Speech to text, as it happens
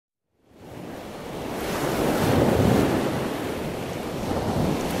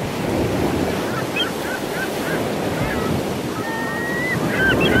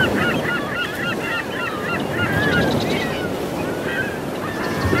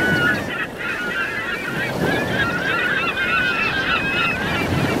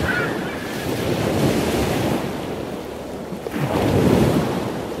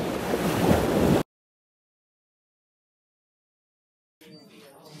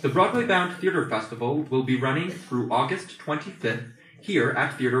The Broadway-bound Theater Festival will be running through August 25th here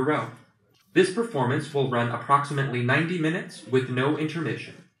at Theater Row. This performance will run approximately 90 minutes with no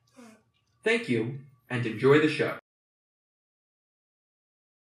intermission. Thank you, and enjoy the show.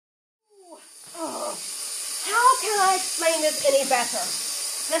 How can I explain this any better?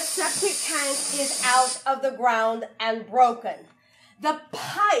 The septic tank is out of the ground and broken. The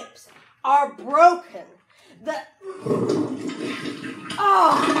pipes are broken.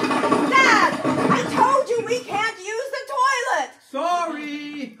 Oh, Dad! I told you we can't use the toilet!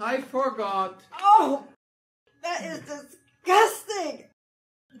 Sorry, I forgot. Oh, that is disgusting.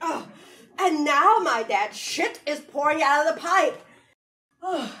 Oh, and now my dad's shit is pouring out of the pipe.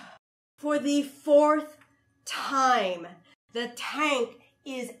 Oh, for the 4th time, the tank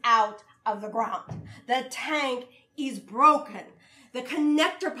is out of the ground. The tank is broken. The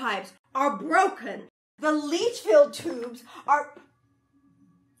connector pipes are broken. The leach field tubes are...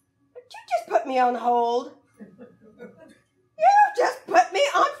 Did you just put me on hold? You just put me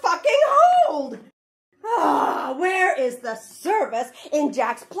on fucking hold! Ah, where is the service in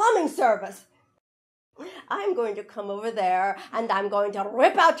Jack's plumbing service? I'm going to come over there and I'm going to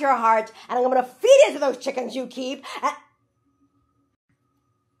rip out your heart and I'm going to feed it to those chickens you keep.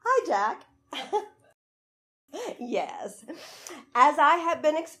 Hi, Jack. Yes, as I have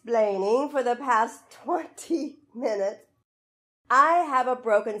been explaining for the past 20 minutes, I have a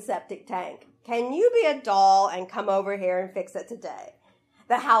broken septic tank. Can you be a doll and come over here and fix it today?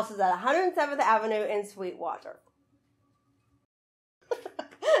 The house is at 107th Avenue in Sweetwater.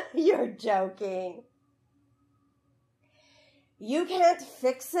 You're joking. You can't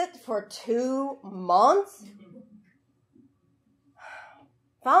fix it for 2 months?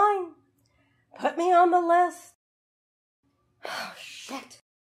 Fine. Put me on the list. Oh, shit.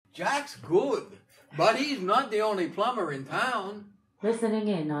 Jack's good, but he's not the only plumber in town. Listening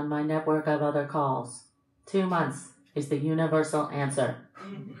in on my network of other calls. 2 months is the universal answer.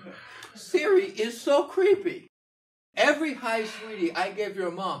 Siri is so creepy. Every hi, sweetie, I gave your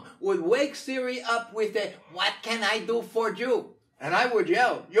mom would wake Siri up with a, "What can I do for you?" And I would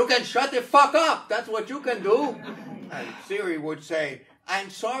yell, "You can shut the fuck up. That's what you can do." And Siri would say, "I'm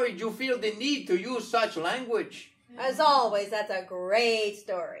sorry you feel the need to use such language." As always, that's a great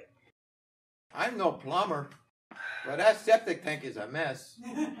story. I'm no plumber, but that septic tank is a mess.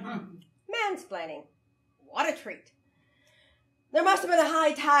 Mansplaining. What a treat. There must have been a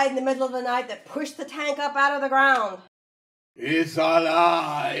high tide in the middle of the night that pushed the tank up out of the ground. It's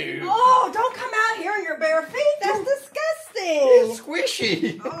alive. Oh, don't come out here in your bare feet. That's disgusting. It's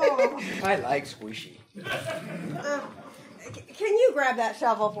squishy. Oh. I like squishy. Can you grab that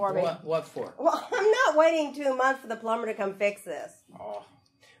shovel for me? What for? Well, I'm not waiting 2 months for the plumber to come fix this. Oh,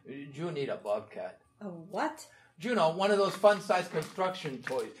 you need a bobcat. A what? You know, one of those fun-sized construction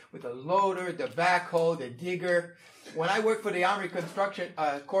toys with the loader, the backhoe, the digger. When I worked for the Army Construction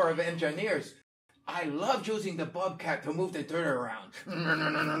Corps of Engineers, I loved using the bobcat to move the dirt around.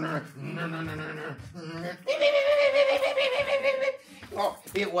 Oh,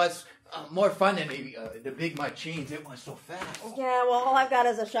 it was more fun than the big machines. It was so fast. Yeah, well, all I've got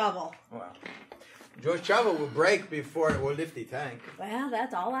is a shovel. Well, your shovel will break before it will lift the tank. Well,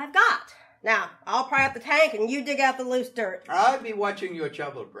 that's all I've got. Now, I'll pry up the tank and you dig out the loose dirt. I'll be watching your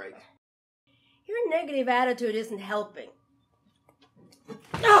shovel break. Your negative attitude isn't helping.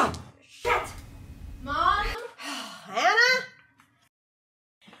 Oh, shit! Mom? Hannah?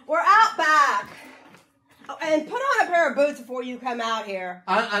 We're out back. Oh, and put on a pair of boots before you come out here.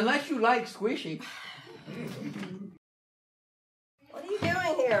 Unless you like squishy. What are you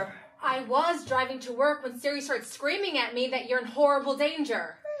doing here? I was driving to work when Siri started screaming at me that you're in horrible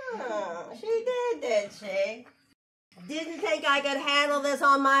danger. Oh, she did she? Didn't think I could handle this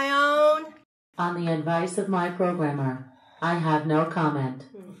on my own? On the advice of my programmer, I have no comment.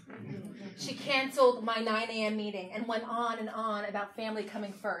 She canceled my 9 a.m. meeting and went on about family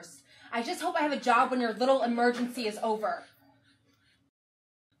coming first. I just hope I have a job when your little emergency is over.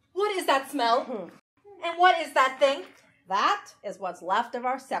 What is that smell? And what is that thing? That is what's left of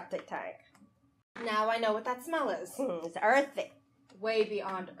our septic tank. Now I know what that smell is. It's earthy. Way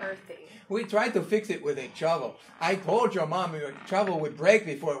beyond earthy. We tried to fix it with a shovel. I told your mom your shovel would break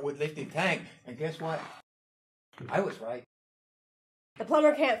before it would lift the tank. And guess what? I was right. The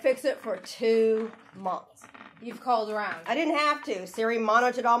plumber can't fix it for 2 months. You've called around. I didn't have to. Siri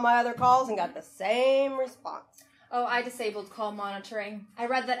monitored all my other calls and got the same response. Oh, I disabled call monitoring. I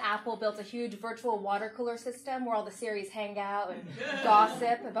read that Apple built a huge virtual water cooler system where all the Siris hang out and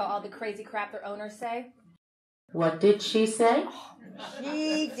gossip about all the crazy crap their owners say. What did she say?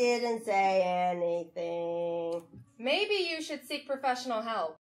 She didn't say anything. Maybe you should seek professional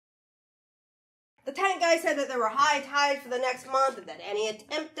help. The tank guy said that there were high tides for the next month and that any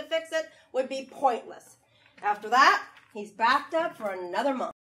attempt to fix it would be pointless. After that, he's backed up for another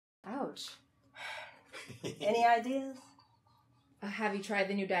month. Ouch. Any ideas? Have you tried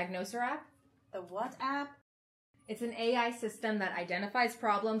the new Diagnoser app? The what app? It's an AI system that identifies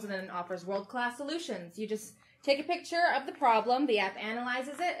problems and then offers world-class solutions. You just take a picture of the problem, the app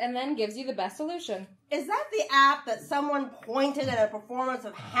analyzes it, and then gives you the best solution. Is that the app that someone pointed at a performance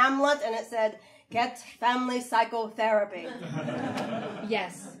of Hamlet and it said, "Get family psychotherapy"?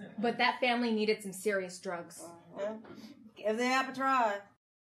 Yes, but that family needed some serious drugs. Give the app a try.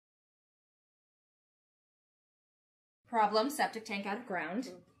 Problem, septic tank out of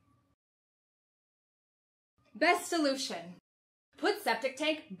ground. Best solution. Put septic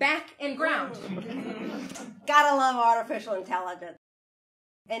tank back in ground. Gotta love artificial intelligence.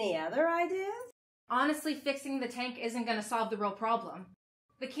 Any other ideas? Honestly, fixing the tank isn't going to solve the real problem.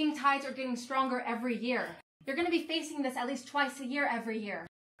 The king tides are getting stronger every year. You're going to be facing this at least twice a year every year.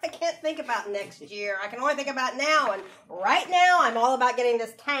 I can't think about next year. I can only think about now, and right now I'm all about getting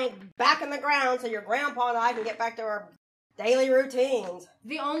this tank back in the ground so your grandpa and I can get back to our daily routines.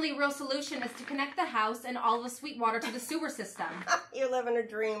 The only real solution is to connect the house and all the sweet water to the sewer system. You live in a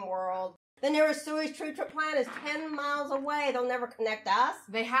dream world. The nearest sewage treatment plant is 10 miles away. They'll never connect us.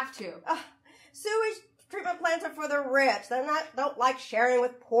 They have to. Sewage treatment plants are for the rich. Don't like sharing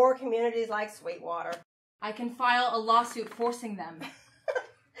with poor communities like Sweetwater. I can file a lawsuit forcing them.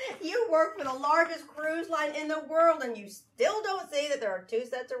 You work for the largest cruise line in the world and you still don't see that there are two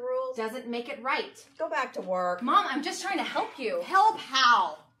sets of rules? Doesn't make it right. Go back to work. Mom, I'm just trying to help you. Help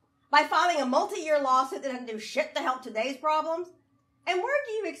how? By filing a multi-year lawsuit that doesn't do shit to help today's problems? And where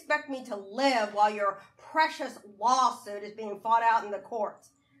do you expect me to live while your precious lawsuit is being fought out in the courts?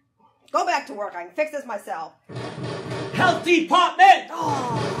 Go back to work. I can fix this myself. Health department!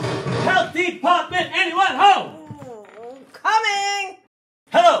 Oh. Health department! Anyone home? Coming!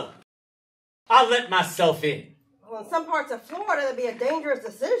 Hello! I'll let myself in. Well, in some parts of Florida, that'd be a dangerous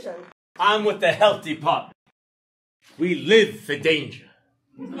decision. I'm with the health department. We live for danger.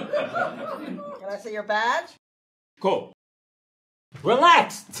 Can I see your badge? Cool.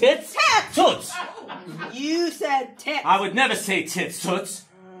 Relax, tits. Tits! Toots! You said tits. I would never say tits, toots.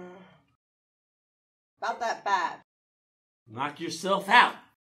 About that badge. Knock yourself out.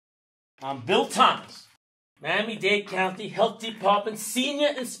 I'm Bill Thomas, Miami-Dade County Health Department Senior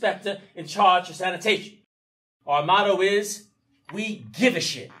Inspector in charge of sanitation. Our motto is, we give a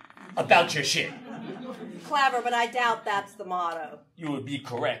shit about your shit. Clever, but I doubt that's the motto. You would be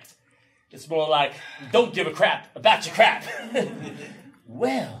correct. It's more like, don't give a crap about your crap.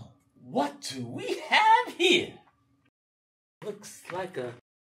 Well, what do we have here? Looks like a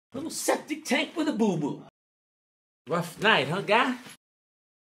little septic tank with a boo-boo. Rough night, huh, guy?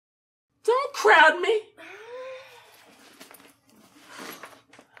 Don't crowd me.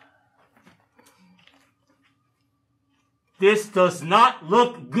 This does not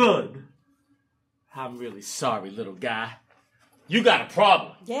look good. I'm really sorry, little guy. You got a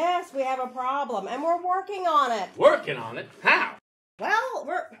problem. Yes, we have a problem, and we're working on it. Working on it? How? Well,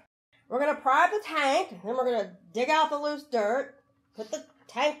 we're gonna pry up the tank, and then we're gonna dig out the loose dirt, put the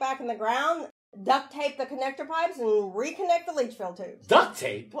tank back in the ground, duct tape the connector pipes, and reconnect the leach field tubes. Duct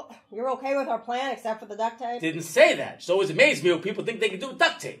tape? Well, you're okay with our plan except for the duct tape? Didn't say that. It's always amazed me when people think they can do with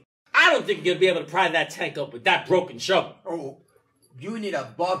duct tape. I don't think you're gonna be able to pry that tank up with that broken shovel. Oh, you need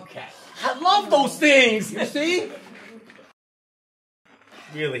a bobcat. I love those things. You see?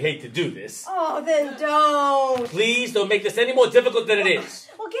 Really hate to do this. Oh, then don't. Please don't make this any more difficult than it is.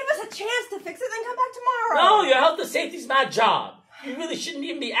 Well, give us a chance to fix it, then come back tomorrow. No, your health and safety's my job. You really shouldn't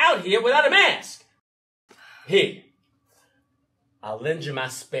even be out here without a mask. Here, I'll lend you my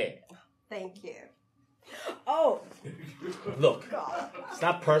spare. Thank you. Oh, Look, God. it's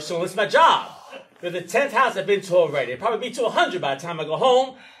not personal, it's my job. You're the 10th house I've been to already. It'll probably be to 100 by the time I go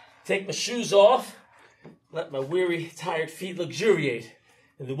home, take my shoes off, let my weary, tired feet luxuriate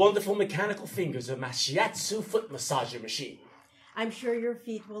in the wonderful mechanical fingers of my shiatsu foot massager machine. I'm sure your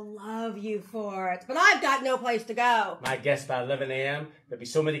feet will love you for it, but I've got no place to go. My guess by 11 a.m., there'll be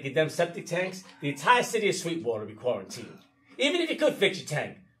so many condemned septic tanks, the entire city of Sweetwater will be quarantined. Even if you could fix your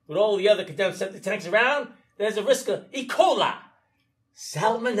tank, with all the other condemned septic tanks around, there's a risk of E. coli,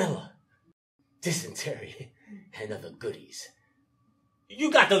 salmonella, dysentery, and other goodies.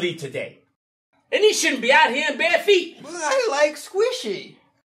 You got the lead today. And you shouldn't be out here in bare feet. But I like squishy.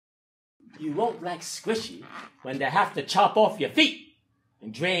 You won't like squishy when they have to chop off your feet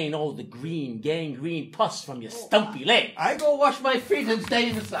and drain all the green, gangrene pus from your stumpy leg. I go wash my feet and stay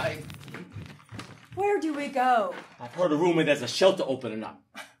inside. Where do we go? I've heard a rumor there's a shelter opening up.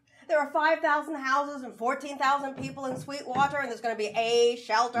 There are 5,000 houses and 14,000 people in Sweetwater, and there's going to be a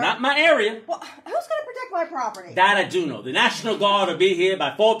shelter. Not my area. Well, who's going to protect my property? That I do know. The National Guard will be here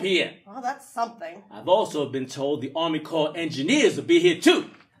by 4 p.m. Well, that's something. I've also been told the Army Corps Engineers will be here too.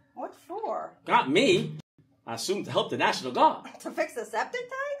 What for? Not me. I assume to help the National Guard. To fix the septic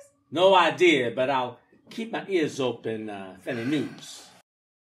tanks? No idea, but I'll keep my ears open for any news.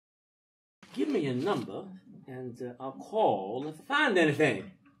 Give me your number, and I'll call if I find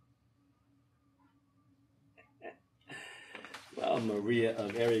anything. Well, Maria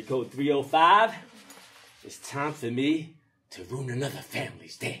of area code 305, it's time for me to ruin another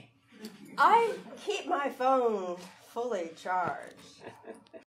family's day. I keep my phone fully charged.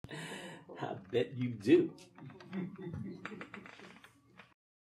 I bet you do.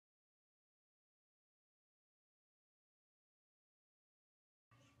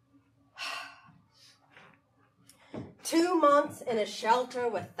 Two months in a shelter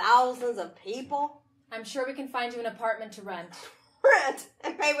with thousands of people? I'm sure we can find you an apartment to rent. Rent?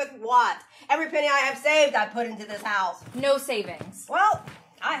 And pay with what? Every penny I have saved I put into this house. No savings. Well,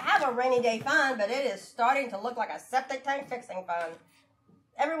 I have a rainy day fund, but it is starting to look like a septic tank fixing fund.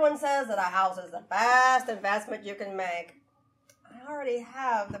 Everyone says that a house is the best investment you can make. I already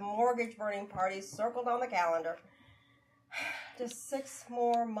have the mortgage burning party circled on the calendar. Just 6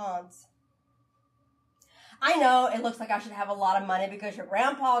 more months. I know it looks like I should have a lot of money because your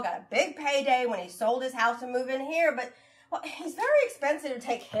grandpa got a big payday when he sold his house and moved in here, but well, he's very expensive to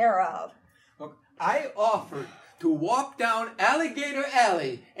take care of. Look, I offered to walk down Alligator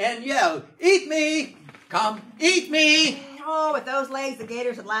Alley and yell, "Eat me! Come, eat me!" Oh, with those legs, the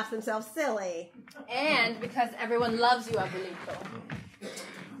gators would laugh themselves silly. And because everyone loves you, Abuelito.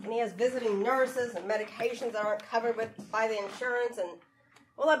 And he has visiting nurses and medications that aren't covered by the insurance, and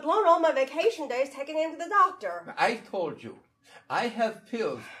well, I've blown all my vacation days taking him to the doctor. I told you, I have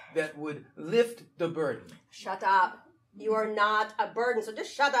pills that would lift the burden. Shut up. You are not a burden, so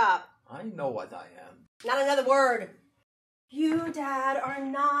just shut up. I know what I am. Not another word. You, Dad, are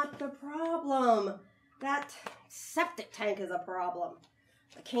not the problem. That septic tank is a problem.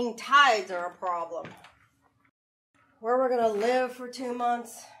 The king tides are a problem. Where we're going to live for 2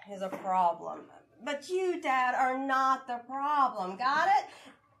 months is a problem. But you, Dad, are not the problem. Got it?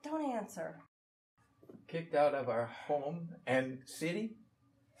 Don't answer. Kicked out of our home and city?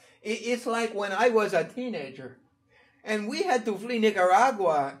 It's like when I was a teenager and we had to flee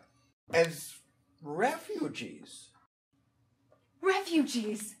Nicaragua as refugees.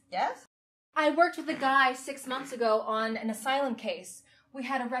 Refugees. Yes? I worked with a guy 6 months ago on an asylum case. We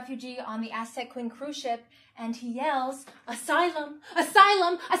had a refugee on the Aztec Queen cruise ship, and he yells, "Asylum!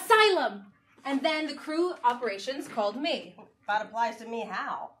 Asylum! Asylum!" And then the crew operations called me. That applies to me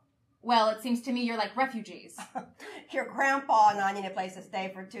how? Well, it seems to me you're like refugees. Your grandpa and I need a place to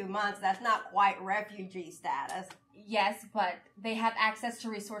stay for 2 months. That's not quite refugee status. Yes, but they have access to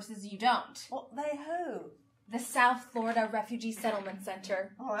resources you don't. Well, they who? The South Florida Refugee Settlement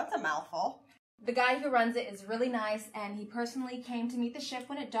Center. Oh, that's a mouthful. The guy who runs it is really nice, and he personally came to meet the ship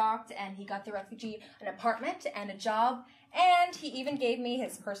when it docked, and he got the refugee an apartment and a job, and he even gave me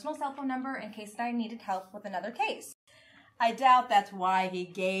his personal cell phone number in case I needed help with another case. I doubt that's why he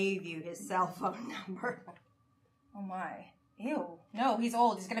gave you his cell phone number. Oh my. Ew. No, he's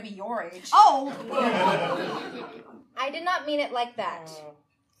old. He's gonna be your age. Oh! I did not mean it like that.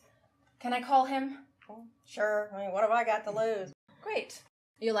 Can I call him? Sure. I mean, what have I got to lose? Great.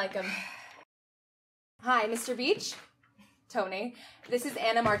 You like him. Hi, Mr. Beach. Tony. This is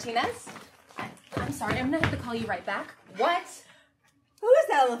Anna Martinez. I'm sorry, I'm gonna have to call you right back. What? Who is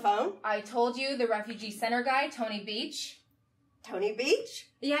that on the phone? I told you, the refugee center guy, Tony Beach. Tony Beach?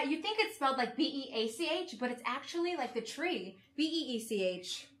 Yeah, you think it's spelled like B-E-A-C-H, but it's actually like the tree.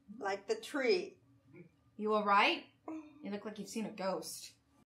 B-E-E-C-H. Like the tree. You alright? You look like you've seen a ghost.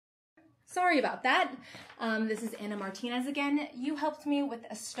 Sorry about that. This is Anna Martinez again. You helped me with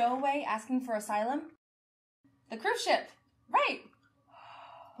a stowaway asking for asylum. The cruise ship. Right.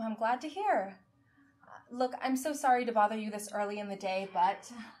 Well, I'm glad to hear. Look, I'm so sorry to bother you this early in the day,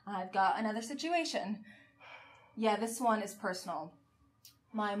 but I've got another situation. Yeah, this one is personal.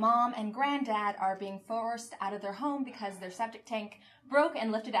 My mom and granddad are being forced out of their home because their septic tank broke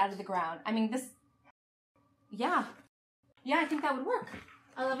and lifted out of the ground. I mean, this... Yeah, I think that would work.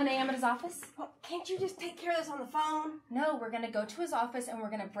 11 a.m. at his office? Well, can't you just take care of this on the phone? No, we're going to go to his office and we're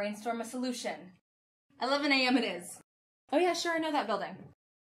going to brainstorm a solution. 11 a.m. it is. Oh yeah, sure, I know that building.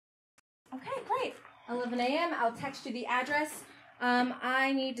 Okay, great. 11 a.m., I'll text you the address.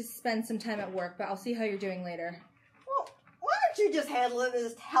 I need to spend some time at work, but I'll see how you're doing later. Well, why don't you just handle it and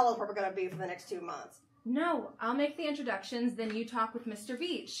just tell us where we're going to be for the next 2 months? No, I'll make the introductions, then you talk with Mr.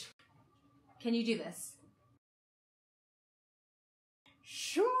 Beach. Can you do this?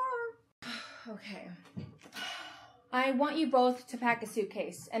 Sure. Okay. I want you both to pack a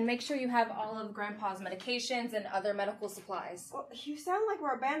suitcase and make sure you have all of Grandpa's medications and other medical supplies. Well, you sound like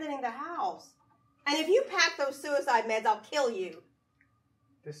we're abandoning the house. And if you pack those suicide meds, I'll kill you.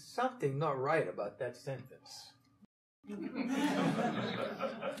 There's something not right about that sentence.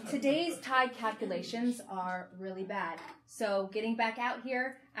 Today's tide calculations are really bad, so getting back out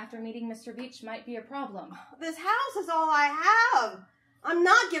here after meeting Mr. Beach might be a problem. This house is all I have. I'm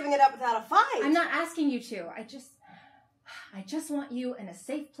not giving it up without a fight. I'm not asking you to. I just want you in a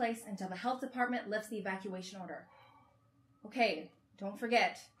safe place until the health department lifts the evacuation order. Okay, don't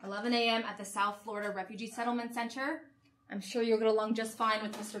forget, 11 a.m. at the South Florida Refugee Settlement Center. I'm sure you'll get along just fine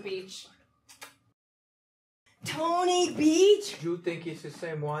with Mr. Beach. Tony Beach? You think he's the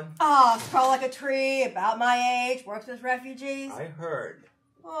same one? Oh, tall like a tree, about my age, works with refugees. I heard.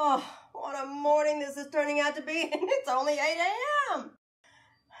 Oh, what a morning this is turning out to be, and it's only 8 a.m.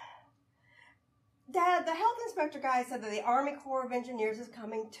 Dad, the health inspector guy said that the Army Corps of Engineers is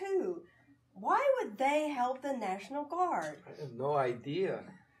coming too. Why would they help the National Guard? I have no idea.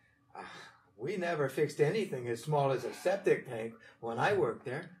 We never fixed anything as small as a septic tank when I worked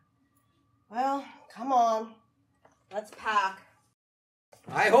there. Well, come on. Let's pack.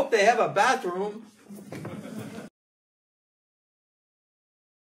 I hope they have a bathroom.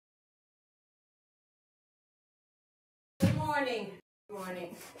 Good morning. Good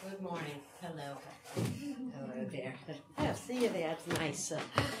morning. Good morning. Hello. Hello there. Oh, see you there. It's nice.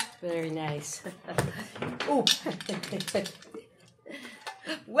 Very nice. Ooh.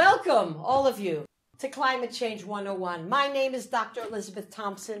 Welcome, all of you, to Climate Change 101. My name is Dr. Elizabeth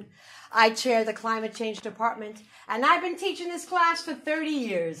Thompson. I chair the Climate Change Department, and I've been teaching this class for 30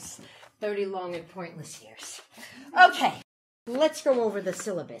 years. 30 long and pointless years. Okay, let's go over the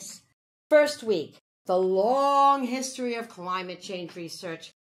syllabus. First week, the long history of climate change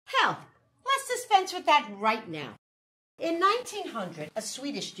research. Hell, let's dispense with that right now. In 1900, a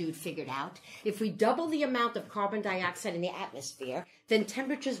Swedish dude figured out if we double the amount of carbon dioxide in the atmosphere, then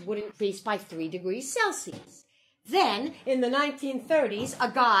temperatures would increase by 3 degrees Celsius. Then, in the 1930s, a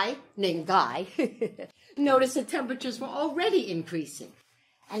guy named Guy noticed that temperatures were already increasing.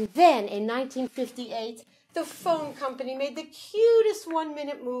 And then, in 1958, the phone company made the cutest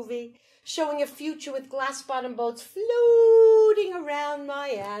 1-minute movie showing a future with glass-bottom boats floating around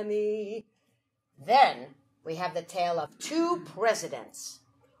Miami. Then, we have the tale of 2 presidents.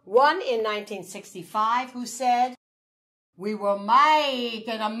 One in 1965 who said, "We were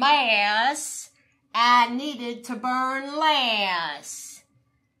making a mess and needed to burn less."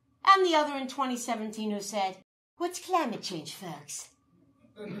 And the other in 2017 who said, "What's climate change, folks?"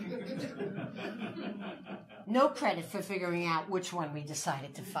 No credit for figuring out which one we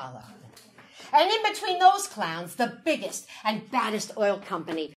decided to follow. And in between those clowns, the biggest and baddest oil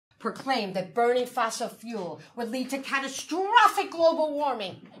company proclaimed that burning fossil fuel would lead to catastrophic global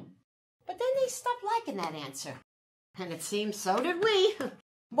warming. But then they stopped liking that answer. And it seems so did we.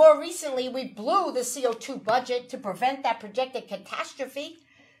 More recently, we blew the CO2 budget to prevent that projected catastrophe.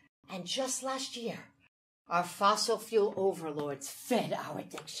 And just last year, our fossil fuel overlords fed our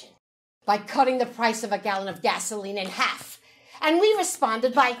addiction by cutting the price of a gallon of gasoline in half. And we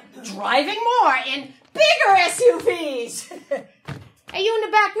responded by driving more in bigger SUVs. Hey, you in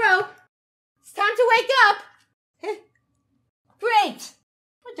the back row? It's time to wake up. Great.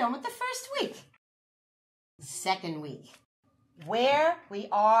 We're done with the first week. Second week. Where we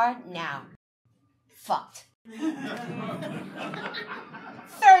are now. Fucked.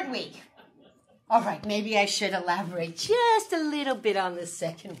 Third week. All right, maybe I should elaborate just a little bit on the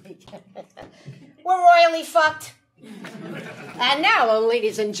second week. We're royally fucked. And now,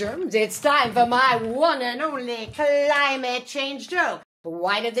 ladies and germs, it's time for my one and only climate change joke.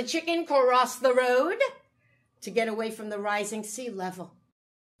 Why did the chicken cross the road? To get away from the rising sea level.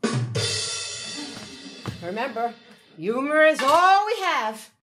 Remember, humor is all we have.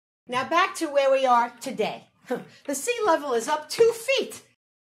 Now back to where we are today. The sea level is up 2 feet.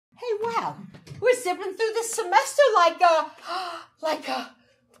 Hey, wow, we're zipping through this semester like a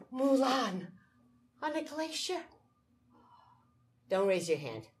Mulan on a glacier. Don't raise your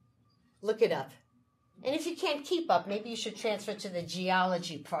hand. Look it up. And if you can't keep up, maybe you should transfer to the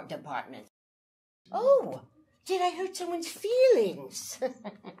geology department. Oh, did I hurt someone's feelings?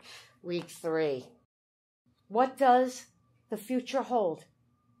 Week 3. What does the future hold?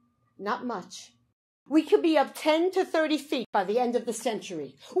 Not much. We could be up 10 to 30 feet by the end of the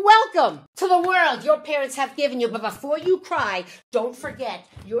century. Welcome to the world your parents have given you. But before you cry, don't forget,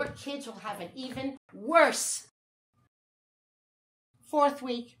 your kids will have it even worse. Fourth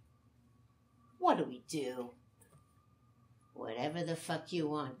week. what do we do? Whatever the fuck you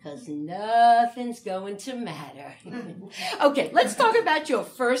want, because nothing's going to matter. Okay, let's talk about your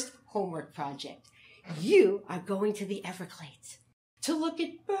first homework project. You are going to the Everglades to look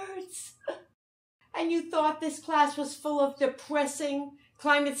at birds. And you thought this class was full of depressing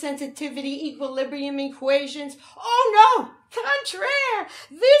climate sensitivity equilibrium equations. Oh no, contraire,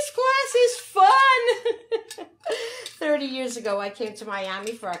 this class is fun. 30 years ago, I came to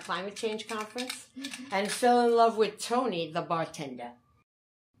Miami for our climate change conference and fell in love with Tony, the bartender.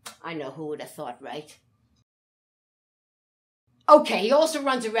 I know, who would have thought, right? Okay, he also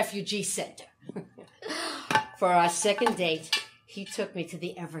runs a refugee center. For our second date, he took me to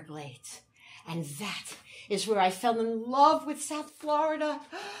the Everglades. And that is where I fell in love with South Florida.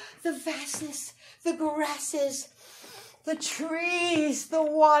 The vastness, the grasses, the trees, the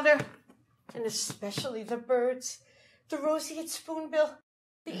water, and especially the birds, the roseate spoonbill,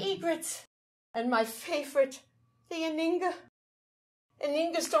 the egrets, and my favorite, the aninga.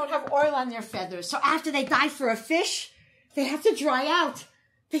 Aningas don't have oil on their feathers, so after they dive for a fish, they have to dry out.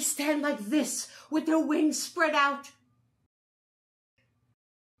 They stand like this, with their wings spread out.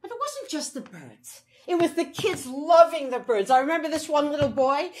 But it wasn't just the birds. It was the kids loving the birds. I remember this one little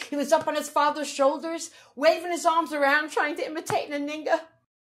boy. He was up on his father's shoulders, waving his arms around, trying to imitate an aninga.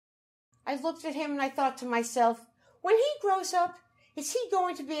 I looked at him and I thought to myself, when he grows up, is he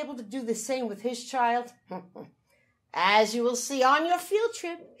going to be able to do the same with his child? As you will see on your field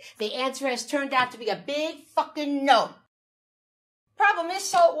trip, the answer has turned out to be a big fucking no. Problem is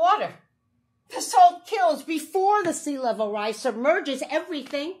salt water. The salt kills before the sea level rise submerges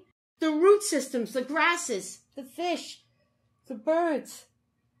everything. The root systems, the grasses, the fish, the birds.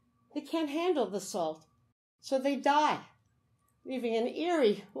 They can't handle the salt, so they die, leaving an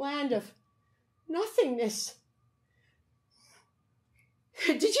eerie land of nothingness.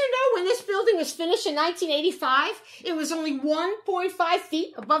 Did you know when this building was finished in 1985, it was only 1.5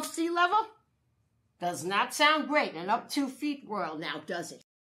 feet above sea level? Does not sound great in an up 2 feet world now, does it?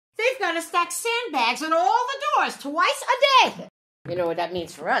 They've got to stack sandbags on all the doors twice a day. You know what that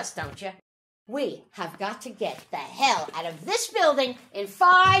means for us, don't you? We have got to get the hell out of this building in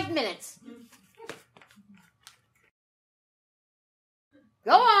 5 minutes.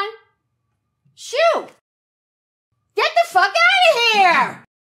 Go on. Shoo! Get the fuck out of here!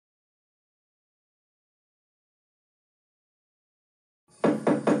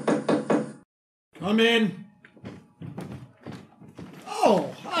 Come in.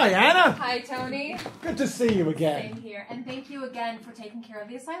 Oh, hi, Anna. Hi, Tony. Good to see you again. Same here. And thank you again for taking care of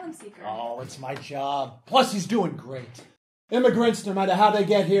the asylum seeker. Oh, it's my job. Plus, he's doing great. Immigrants, no matter how they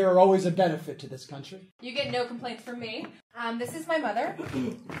get here, are always a benefit to this country. You get no complaints from me. This is my mother.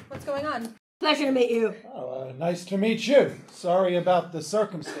 What's going on? Pleasure to meet you. Oh, nice to meet you. Sorry about the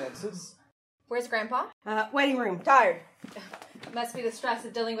circumstances. Where's Grandpa? Waiting room. Tired. Must be the stress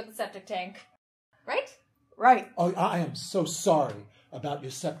of dealing with the septic tank. Right? Right. Oh, I am so sorry about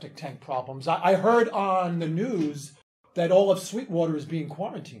your septic tank problems. I heard on the news that all of Sweetwater is being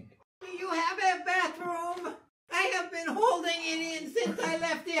quarantined. Do you have a bathroom? I have been holding it in since I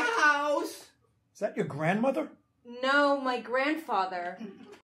left the house. Is that your grandmother? No, my grandfather.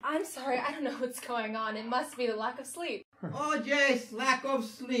 I'm sorry, I don't know what's going on. It must be the lack of sleep. Oh, just lack of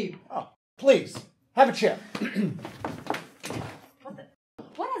sleep. Oh, please, have a chair.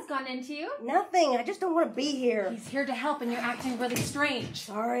 What has gone into you? Nothing. I just don't want to be here. He's here to help and you're acting really strange.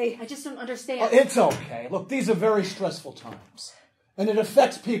 Sorry. I just don't understand. Oh, it's okay. Look, these are very stressful times. And it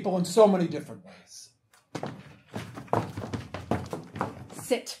affects people in so many different ways.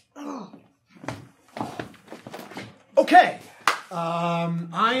 Sit. Okay.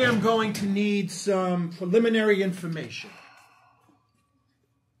 I am going to need some preliminary information.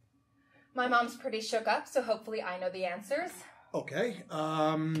 My mom's pretty shook up, so hopefully I know the answers. Okay.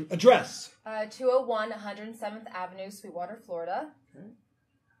 Address. 201 107th Avenue, Sweetwater, Florida. Okay.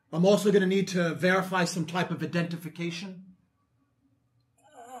 I'm also going to need to verify some type of identification.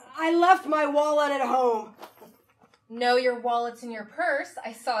 I left my wallet at home. No, your wallet's in your purse.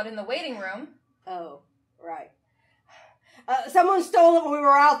 I saw it in the waiting room. Oh, right. Someone stole it when we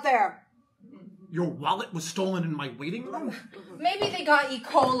were out there. Your wallet was stolen in my waiting room? Maybe they got E.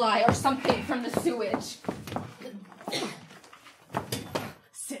 coli or something from the sewage.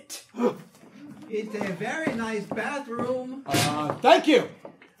 Sit. It's a very nice bathroom. Thank you.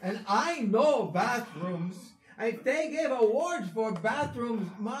 And I know bathrooms. If they gave awards for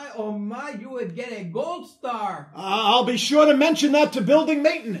bathrooms, my, you would get a gold star. I'll be sure to mention that to building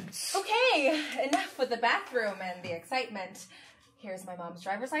maintenance. Okay, enough with the bathroom and the excitement. Here's my mom's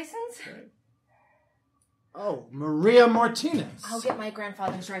driver's license. Oh, Maria Martinez. I'll get my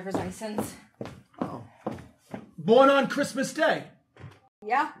grandfather's driver's license. Oh. Born on Christmas Day.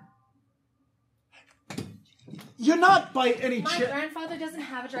 Yeah. You're not by any My chance... grandfather doesn't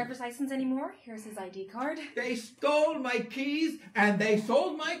have a driver's license anymore. Here's his ID card. They stole my keys and they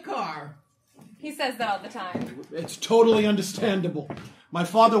sold my car. He says that all the time. It's totally understandable. My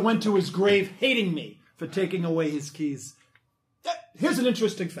father went to his grave hating me for taking away his keys. Here's an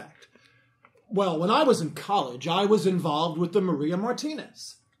interesting fact. Well, when I was in college, I was involved with the Maria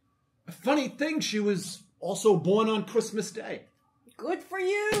Martinez. A funny thing, she was also born on Christmas Day. Good for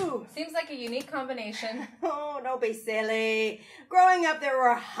you. Seems like a unique combination. Oh, don't be silly. Growing up, there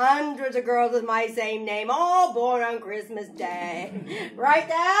were hundreds of girls with my same name, all born on Christmas Day. Right,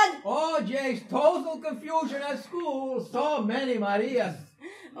 Dad? Oh, Jace, total confusion at school. So many Marias.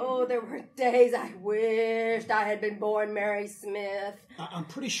 Oh, there were days I wished I had been born Mary Smith. I'm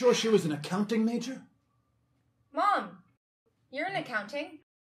pretty sure she was an accounting major. Mom, you're in accounting.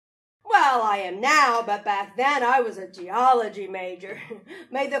 Well, I am now, but back then I was a geology major.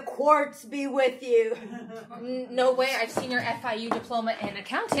 May the quartz be with you. No way, I've seen your FIU diploma in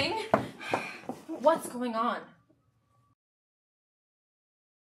accounting. What's going on?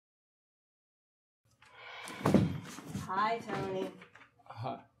 Hi, Tony.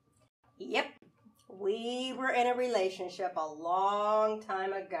 Hi. Yep. We were in a relationship a long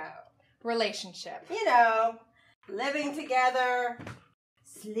time ago. Relationship. You know, living together,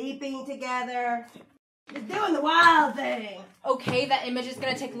 sleeping together, just doing the wild thing. Okay, that image is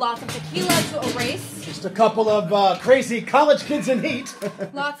going to take lots of tequila to erase. Just a couple of crazy college kids in heat.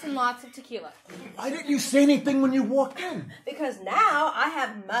 Lots and lots of tequila. Why didn't you say anything when you walked in? Because now I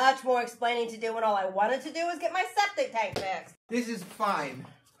have much more explaining to do, and all I wanted to do was get my septic tank fixed. This is fine.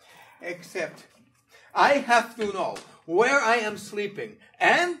 Except I have to know where I am sleeping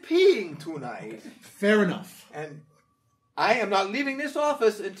and peeing tonight. Fair enough. And I am not leaving this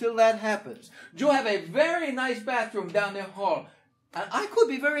office until that happens. You have a very nice bathroom down the hall. And I could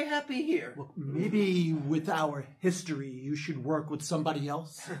be very happy here. Well, maybe with our history, you should work with somebody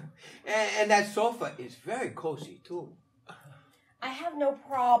else. And that sofa is very cozy, too. I have no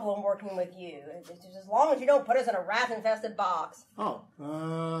problem working with you, just as long as you don't put us in a rat-infested box. Oh,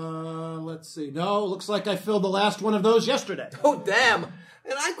 let's see. No, looks like I filled the last one of those yesterday. Oh, damn.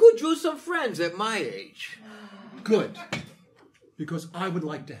 And I could use some friends at my age. Good, because I would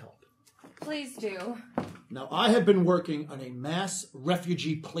like to help. Please do. Now, I have been working on a mass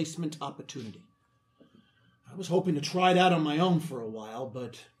refugee placement opportunity. I was hoping to try it out on my own for a while,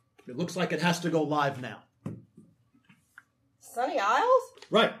 but it looks like it has to go live now. Sunny Isles?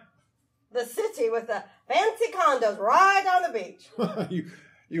 Right. The city with the fancy condos right on the beach.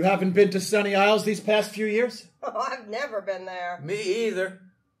 You haven't been to Sunny Isles these past few years? Oh, I've never been there. Me either.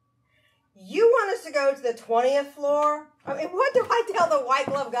 You want us to go to the 20th floor? I mean, what do I tell the white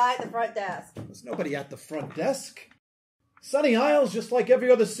glove guy at the front desk? There's nobody at the front desk. Sunny Isles, just like every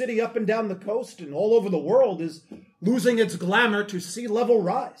other city up and down the coast and all over the world, is losing its glamour to sea level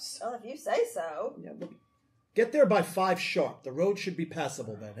rise. Well, if you say so. Yeah, look, get there by 5 sharp. The road should be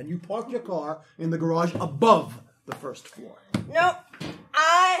passable then. And you park your car in the garage above the first floor. Nope.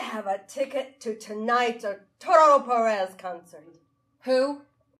 I have a ticket to tonight's Toro Perez concert. Who?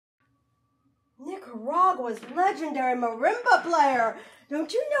 Nicaragua's legendary marimba player.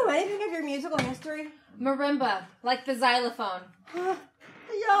 Don't you know anything of your musical history? Marimba, like the xylophone.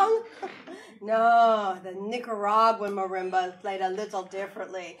 Young? No, the Nicaraguan marimba is played a little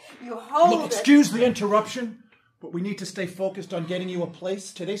differently. You hold Look, it. excuse the interruption, but we need to stay focused on getting you a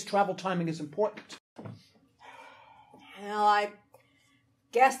place. Today's travel timing is important. Well, I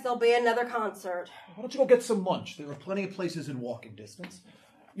guess there'll be another concert. Why don't you go get some lunch? There are plenty of places in walking distance.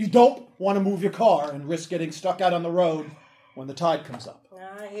 You don't want to move your car and risk getting stuck out on the road when the tide comes up.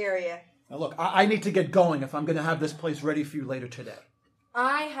 I hear you. Now look, I need to get going if I'm going to have this place ready for you later today.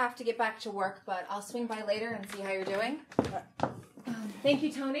 I have to get back to work, but I'll swing by later and see how you're doing. Thank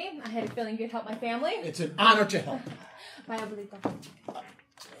you, Tony. I had a feeling you'd help my family. It's an honor to help. Bye, Abuelito.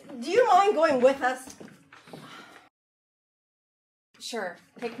 Do you mind going with us? Sure.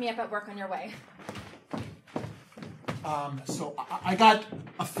 Pick me up at work on your way. So I got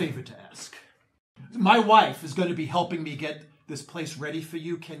a favor to ask. My wife is going to be helping me get this place ready for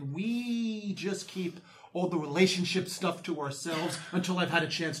you. Can we just keep all the relationship stuff to ourselves until I've had a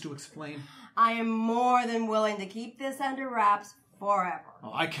chance to explain? I am more than willing to keep this under wraps forever.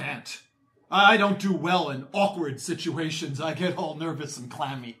 Oh, I can't. I don't do well in awkward situations. I get all nervous and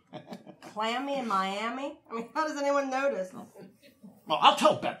clammy. Clammy in Miami? I mean, how does anyone notice? Well, I'll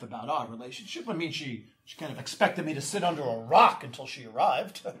tell Beth about our relationship. I mean, she kind of expected me to sit under a rock until she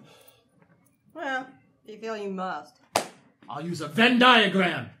arrived. Well, If you feel you must. I'll use a Venn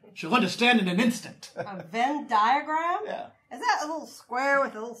diagram. She'll understand in an instant. A Venn diagram? Yeah. Is that a little square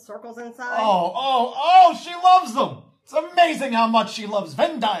with the little circles inside? Oh, she loves them. It's amazing how much she loves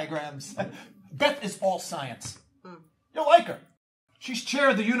Venn diagrams. Beth is all science. You'll like her. She's chair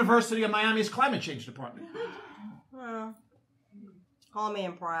of the University of Miami's climate change department. Well, call me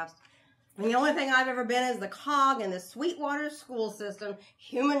impressed. I mean, the only thing I've ever been is the cog in the Sweetwater School System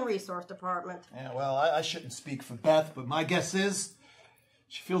Human Resource Department. Yeah, well, I shouldn't speak for Beth, but my guess is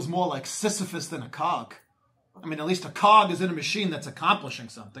she feels more like Sisyphus than a cog. I mean, at least a cog is in a machine that's accomplishing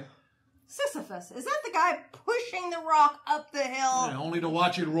something. Sisyphus, is that the guy pushing the rock up the hill? Yeah, only to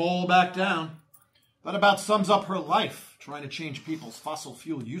watch it roll back down. That about sums up her life, trying to change people's fossil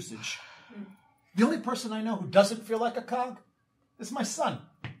fuel usage. The only person I know who doesn't feel like a cog is my son.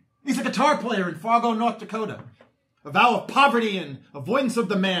 He's a guitar player in Fargo, North Dakota. A vow of poverty and avoidance of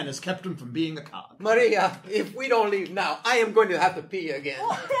the man has kept him from being a cog. Maria, if we don't leave now, I am going to have to pee again. Well,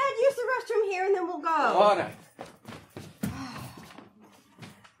 Dad, use the restroom here and then we'll go. All right.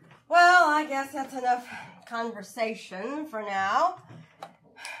 Well, I guess that's enough conversation for now.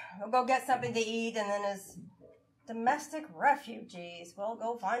 We'll go get something to eat, and then as domestic refugees, we'll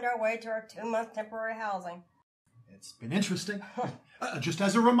go find our way to our 2-month temporary housing. It's been interesting. Just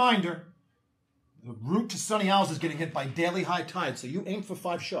as a reminder, the route to Sunny Isles is getting hit by daily high tide, so you aim for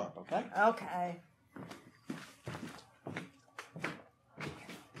 5 sharp, okay? Okay.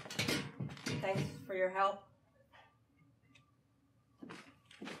 Thanks for your help.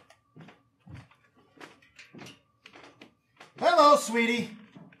 Hello, sweetie.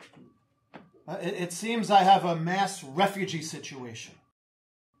 It seems I have a mass refugee situation.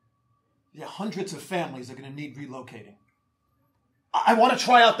 Yeah, hundreds of families are going to need relocating. I want to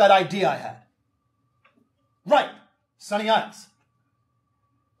try out that idea I had. Right, Sunny Isles.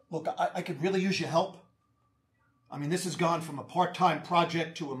 Look, I could really use your help. I mean, this has gone from a part-time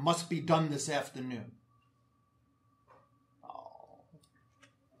project to a must-be-done this afternoon. Oh,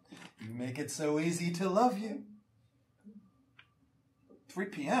 you make it so easy to love you. 3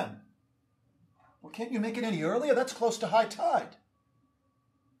 p.m.? Well, can't you make it any earlier? That's close to high tide.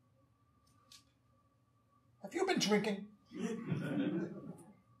 Have you been drinking?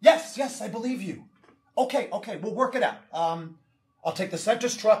 Yes, I believe you. Okay, we'll work it out. I'll take the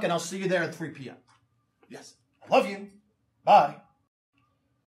Center's truck and I'll see you there at 3 p.m. Yes, I love you. Bye.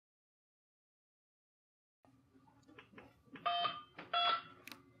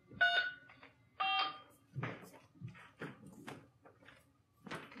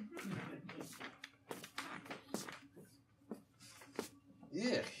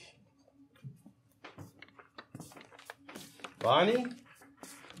 Yeah. Bonnie,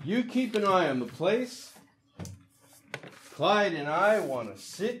 you keep an eye on the place. Clyde and I want to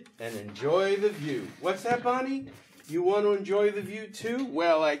sit and enjoy the view. What's that, Bonnie? You want to enjoy the view too?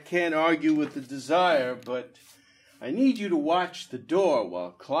 Well, I can't argue with the desire, but I need you to watch the door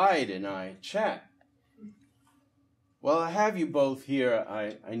while Clyde and I chat. While I have you both here,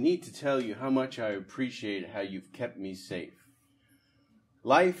 I need to tell you how much I appreciate how you've kept me safe.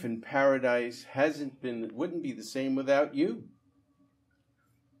 Life in paradise wouldn't be the same without you.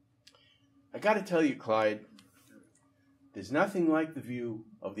 I got to tell you, Clyde, there's nothing like the view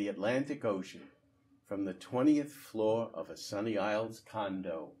of the Atlantic Ocean from the 20th floor of a Sunny Isles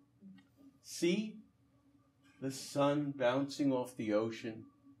condo. See? The sun bouncing off the ocean,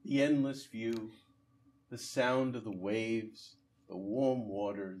 the endless view, the sound of the waves, the warm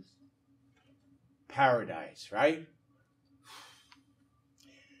waters. Paradise, right?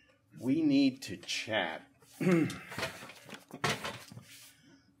 We need to chat.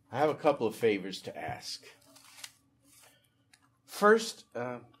 I have a couple of favors to ask. First,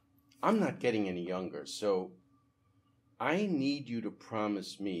 I'm not getting any younger, so I need you to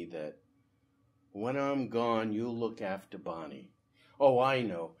promise me that when I'm gone, you'll look after Bonnie. Oh, I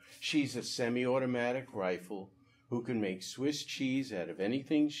know. She's a semi-automatic rifle who can make Swiss cheese out of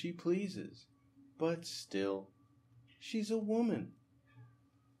anything she pleases. But still, she's a woman.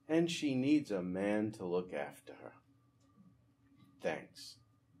 And she needs a man to look after her. Thanks.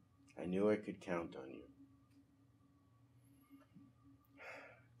 I knew I could count on you.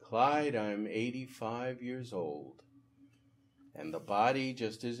 Clyde, I'm 85 years old, and the body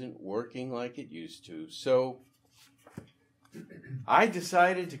just isn't working like it used to, so I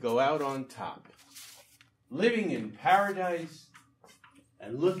decided to go out on top, living in paradise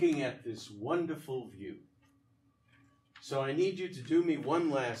and looking at this wonderful view. So I need you to do me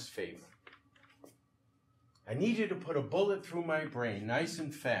one last favor. I need you to put a bullet through my brain, nice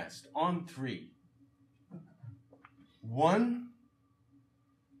and fast, on 3. 1,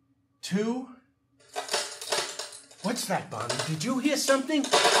 2, What's that, Bonnie? Did you hear something?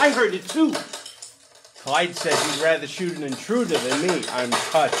 I heard it too. Clyde said he'd rather shoot an intruder than me. I'm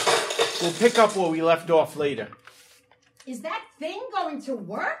touched. We'll pick up where we left off later. Is that thing going to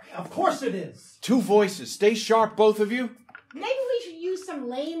work? Of course it is. 2 voices. Stay sharp, both of you. Maybe we should use some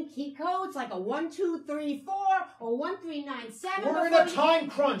lame key codes like a 1, 2, 3, 4 or 1, 3, 9, 7. We're in a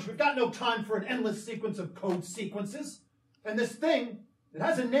time crunch. We've got no time for an endless sequence of code sequences. And this thing, it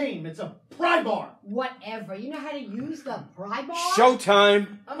has a name. It's a pry bar. Whatever. You know how to use the pry bar?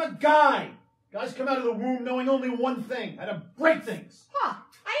 Showtime. I'm a guy. Guys come out of the womb knowing only one thing, how to break things. Huh.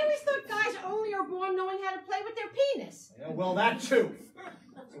 I always thought guys only are born knowing how to play with their penis. Yeah, well, that too.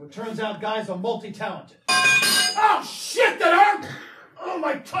 So it turns out guys are multi-talented. Oh, shit, that hurt! Oh,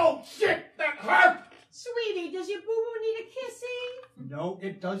 my toe! Shit, that hurt! Sweetie, does your boo-boo need a kissing? No,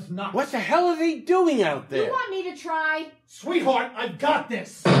 it does not. What the hell are they doing out there? You want me to try? Sweetheart, I've got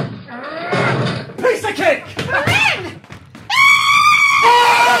this. Piece of cake! Come in!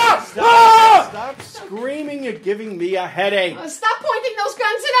 Stop screaming. You're giving me a headache. Stop pointing those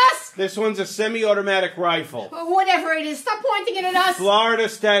guns at us! This one's a semi-automatic rifle. Whatever it is, stop pointing it at us! Florida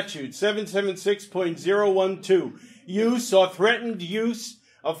statute 776.012. Use or threatened use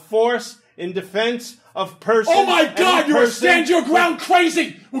of force in defense of persons. Oh my God, you're stand your ground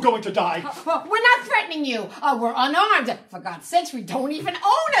crazy! We're going to die. We're not threatening you. We're unarmed. For God's sakes, we don't even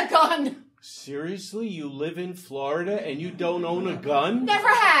own a gun. Seriously? You live in Florida and you don't own a gun? Never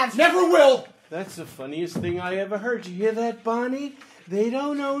have. Never will. That's the funniest thing I ever heard. You hear that, Bonnie? They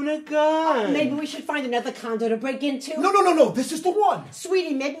don't own a gun. Maybe we should find another condo to break into. No. This is the one.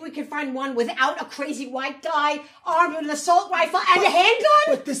 Sweetie, maybe we can find one without a crazy white guy armed with an assault rifle and a handgun?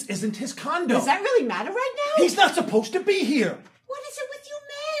 But this isn't his condo. Does that really matter right now? He's not supposed to be here. What is it with you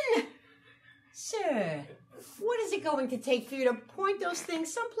men? Sir, what is it going to take for you to point those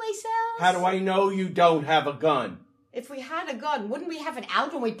things someplace else? How do I know you don't have a gun? If we had a gun, wouldn't we have it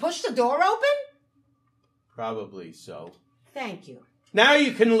out when we pushed the door open? Probably so. Thank you. Now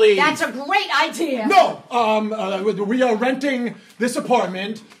you can leave. That's a great idea. No, we are renting this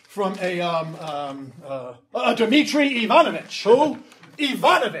apartment from a Dmitry Ivanovich. Who?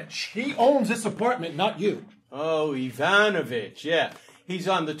 Ivanovich. He owns this apartment, not you. Oh, Ivanovich, yeah. He's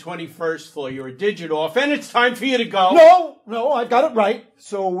on the 21st floor. You're a digit off, and it's time for you to go. No, I got it right.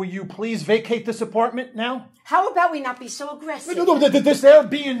 So will you please vacate this apartment now? How about we not be so aggressive? No, this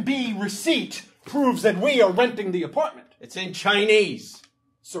Airbnb receipt proves that we are renting the apartment. It's in Chinese.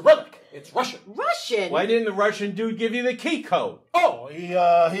 Cyrillic. It's Russian. Russian? Why didn't the Russian dude give you the key code? Oh,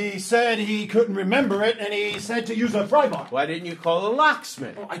 he said he couldn't remember it, and he said to use a pry bar. Why didn't you call a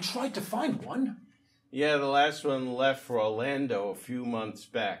locksmith? Oh, I tried to find one. Yeah, the last one left for Orlando a few months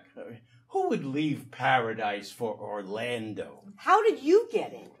back. Who would leave paradise for Orlando? How did you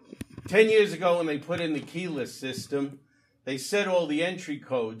get in? 10 years ago when they put in the keyless system, they set all the entry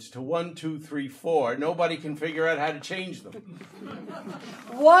codes to 1, 2, 3, 4. Nobody can figure out how to change them.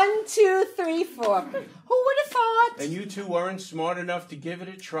 1, 2, 3, 4. Who would have thought? And you two weren't smart enough to give it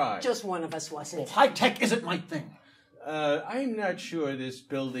a try. Just one of us wasn't. High tech isn't my thing. I'm not sure this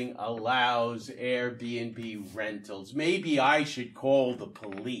building allows Airbnb rentals. Maybe I should call the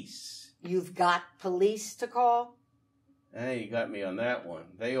police. You've got police to call? Hey, you got me on that one.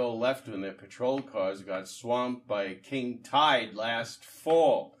 They all left when their patrol cars got swamped by a king tide last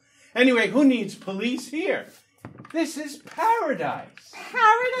fall. Anyway, who needs police here? This is paradise.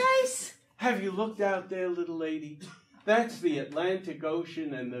 Paradise? Have you looked out there, little lady? That's the Atlantic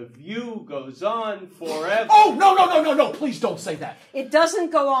Ocean, and the view goes on forever. Oh, no, please don't say that. It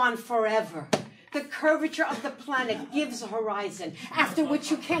doesn't go on forever. The curvature of the planet gives a horizon, after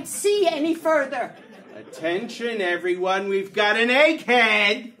which you can't see any further. Attention, everyone, we've got an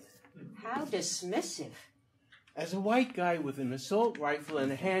egghead. How dismissive. As a white guy with an assault rifle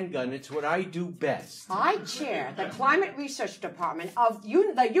and a handgun, it's what I do best. I chair the Climate Research Department of the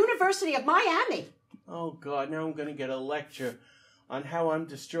University of Miami. Oh, God, now I'm going to get a lecture on how I'm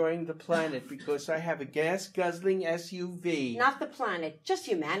destroying the planet because I have a gas-guzzling SUV. Not the planet, just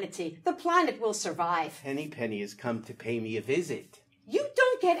humanity. The planet will survive. Henny Penny has come to pay me a visit. You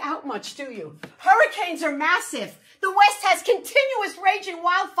don't get out much, do you? Hurricanes are massive. The West has continuous raging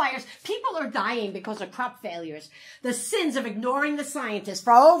wildfires. People are dying because of crop failures. The sins of ignoring the scientists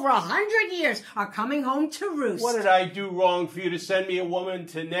for over 100 years are coming home to roost. What did I do wrong for you to send me a woman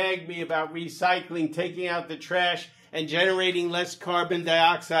to nag me about recycling, taking out the trash, and generating less carbon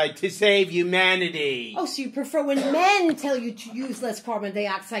dioxide to save humanity? Oh, so you prefer when men tell you to use less carbon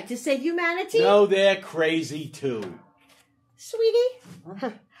dioxide to save humanity? No, they're crazy too.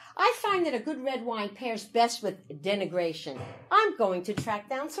 Sweetie, I find that a good red wine pairs best with denigration. I'm going to track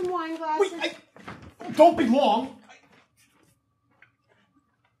down some wine glasses. Wait, don't be long.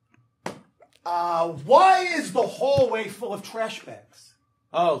 Why is the hallway full of trash bags?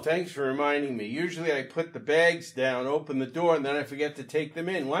 Oh, thanks for reminding me. Usually I put the bags down, open the door, and then I forget to take them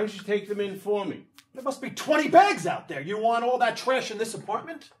in. Why don't you take them in for me? There must be 20 bags out there. You want all that trash in this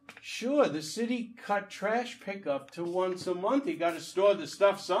apartment? Sure, the city cut trash pickup to once a month. You got to store the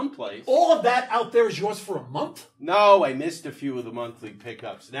stuff someplace. All of that out there is yours for a month? No, I missed a few of the monthly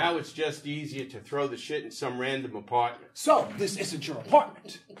pickups. Now it's just easier to throw the shit in some random apartment. So, this isn't your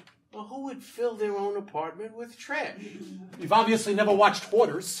apartment. Well, who would fill their own apartment with trash? You've obviously never watched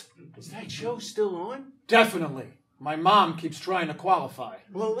Hoarders. Is that show still on? Definitely. My mom keeps trying to qualify.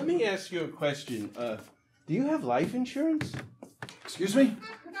 Well, let me ask you a question. Do you have life insurance? Excuse me?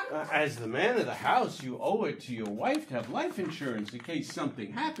 As the man of the house, you owe it to your wife to have life insurance in case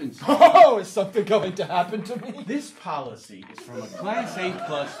something happens. Oh, is something going to happen to me? This policy is from a Class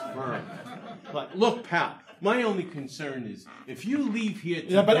A-plus firm. But look, pal, my only concern is if you leave here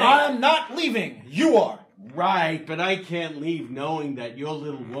today... Yeah, but I'm not leaving. You are. Right, but I can't leave knowing that your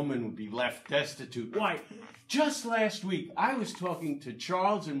little woman will be left destitute. Why, just last week, I was talking to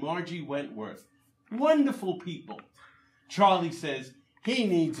Charles and Margie Wentworth. Wonderful people. Charlie says he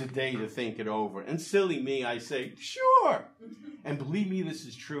needs a day to think it over. And silly me, I say, sure. And believe me, this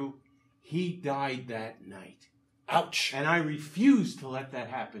is true. He died that night. Ouch. And I refuse to let that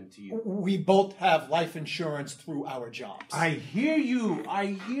happen to you. We both have life insurance through our jobs. I hear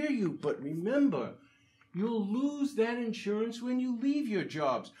you. But remember, you'll lose that insurance when you leave your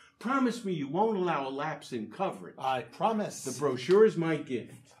jobs. Promise me you won't allow a lapse in coverage. I promise. The brochure is my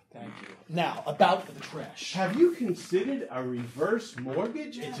gift. Thank you. Now, about the trash. Have you considered a reverse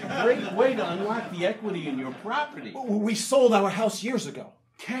mortgage? It's a great way to unlock the equity in your property. We sold our house years ago.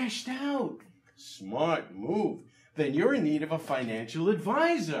 Cashed out. Smart move. Then you're in need of a financial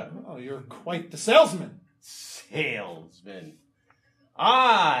advisor. Oh, you're quite the salesman. Salesman.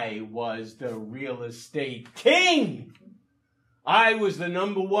 I was the real estate king. I was the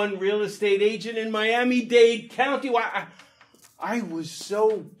 #1 real estate agent in Miami-Dade County. I was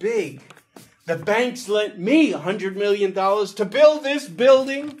so big, the banks lent me $100 million to build this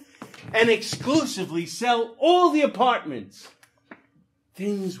building and exclusively sell all the apartments.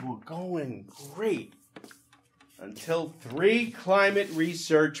 Things were going great until 3 climate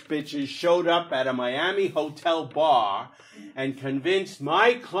research bitches showed up at a Miami hotel bar and convinced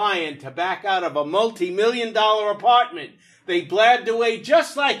my client to back out of a multi-million-dollar apartment. They blabbed away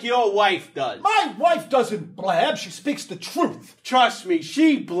just like your wife does. My wife doesn't blab. She speaks the truth. Trust me,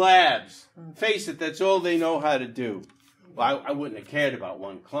 she blabs. Face it, that's all they know how to do. Well, I wouldn't have cared about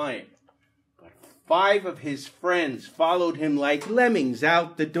one client. But 5 of his friends followed him like lemmings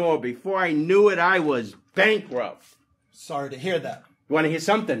out the door. Before I knew it, I was bankrupt. Sorry to hear that. You want to hear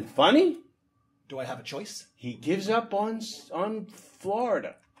something funny? Do I have a choice? He gives up on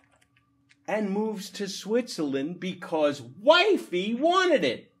Florida and moves to Switzerland because wifey wanted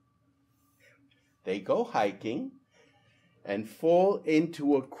it. They go hiking and fall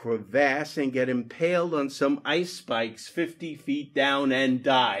into a crevasse and get impaled on some ice spikes 50 feet down and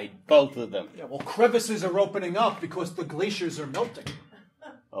died, both of them. Yeah, well, crevices are opening up because the glaciers are melting.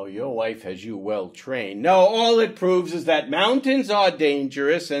 Oh, your wife has you well trained. No, all it proves is that mountains are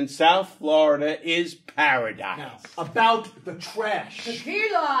dangerous and South Florida is paradise. Now, about the trash.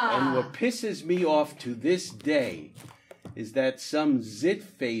 Tequila! And what pisses me off to this day is that some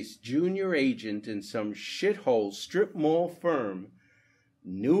zit-faced junior agent in some shithole strip mall firm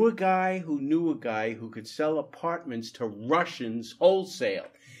knew a guy who could sell apartments to Russians wholesale.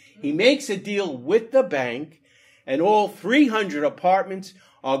 He makes a deal with the bank, and all 300 apartments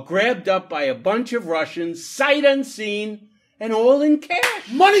are grabbed up by a bunch of Russians, sight unseen, and all in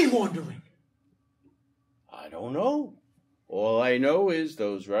cash. Money laundering! I don't know. All I know is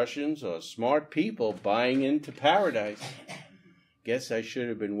those Russians are smart people buying into paradise. Guess I should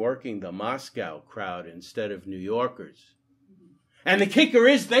have been working the Moscow crowd instead of New Yorkers. And the kicker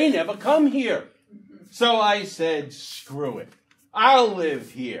is they never come here. So I said, screw it. I'll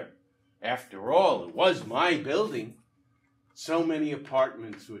live here. After all, it was my building. So many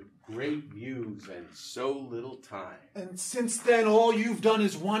apartments with great views and so little time. And since then, all you've done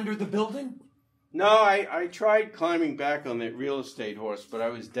is wander the building? No, I tried climbing back on that real estate horse, but I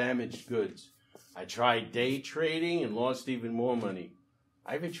was damaged goods. I tried day trading and lost even more money.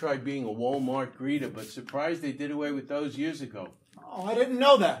 I even tried being a Walmart greeter, but surprised they did away with those years ago. Oh, I didn't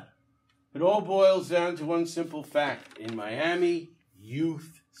know that. It all boils down to one simple fact. In Miami,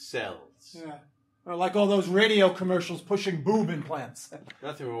 youth sells. Yeah. Like all those radio commercials pushing boob implants.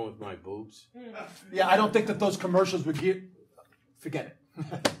 Nothing wrong with my boobs. Yeah, I don't think that those commercials would get... Forget it.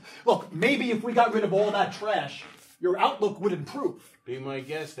 Look, maybe if we got rid of all that trash, your outlook would improve. Be my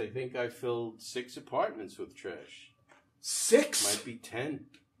guest. I think I filled 6 apartments with trash. 6? Might be 10.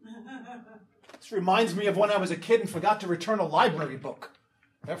 This reminds me of when I was a kid and forgot to return a library book.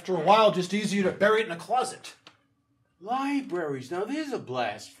 After a while, just easier to bury it in a closet. Libraries. Now, there's a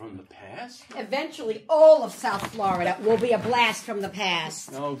blast from the past. Eventually, all of South Florida will be a blast from the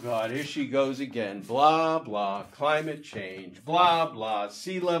past. Oh, God, here she goes again. Blah, blah, climate change. Blah, blah,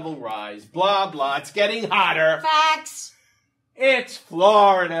 sea level rise. Blah, blah, it's getting hotter. Facts. It's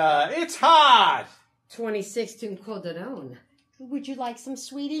Florida. It's hot. 2016 Calderon. Would you like some,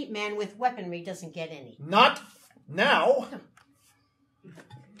 sweetie? Man with weaponry doesn't get any. Not now.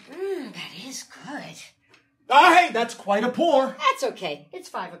 That is good. Ah, hey, that's quite a pour. That's okay. It's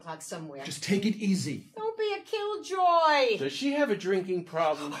 5 o'clock somewhere. Just take it easy. Don't be a killjoy. Does she have a drinking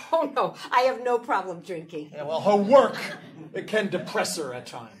problem? Oh, no. I have no problem drinking. Yeah, well, her work, it can depress her at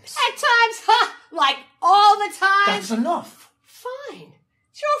times. At times, ha! Like all the time. That's enough. Fine.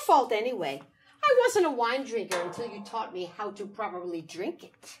 It's your fault anyway. I wasn't a wine drinker until you taught me how to properly drink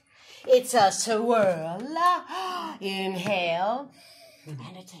it. It's a swirl, inhale,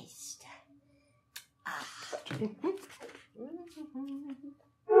 and a taste. What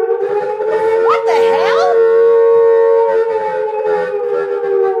the hell?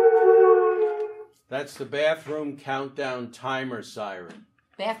 That's the bathroom countdown timer siren.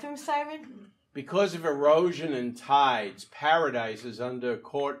 Bathroom siren? Because of erosion and tides, Paradise is under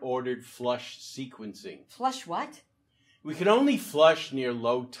court-ordered flush sequencing. Flush what? We can only flush near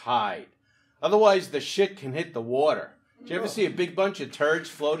low tide. Otherwise, the shit can hit the water. Did you ever see a big bunch of turds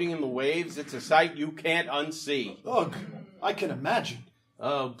floating in the waves? It's a sight you can't unsee. Ugh, I can imagine.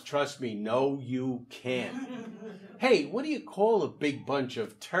 Oh, trust me, no, you can't. Hey, what do you call a big bunch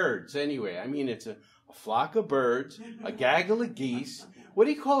of turds anyway? I mean, it's a flock of birds, a gaggle of geese. What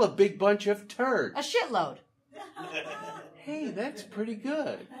do you call a big bunch of turds? A shitload. Hey, that's pretty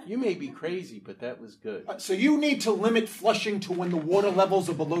good. You may be crazy, but that was good. So you need to limit flushing to when the water levels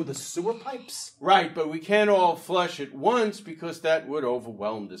are below the sewer pipes? Right, but we can't all flush at once because that would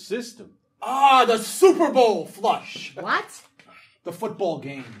overwhelm the system. Ah, the Super Bowl flush. What? The football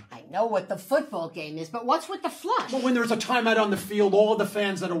game. I know what the football game is, but what's with the flush? Well, when there's a timeout on the field, all of the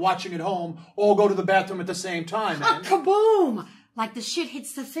fans that are watching at home all go to the bathroom at the same time. A kaboom! Like the shit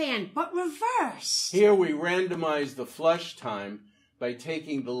hits the fan, but reverse. Here we randomize the flush time by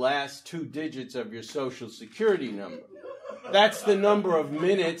taking the last 2 digits of your social security number. That's the number of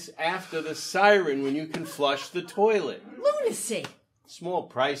minutes after the siren when you can flush the toilet. Lunacy. Small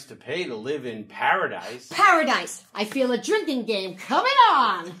price to pay to live in paradise. Paradise. I feel a drinking game coming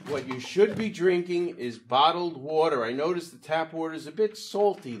on. What you should be drinking is bottled water. I noticed the tap water's a bit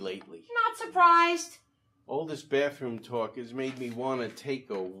salty lately. Not surprised. All this bathroom talk has made me want to take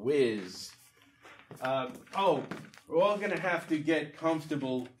a whiz. We're all going to have to get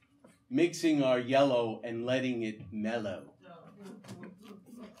comfortable mixing our yellow and letting it mellow.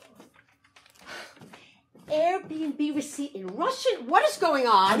 Airbnb receipt in Russian? What is going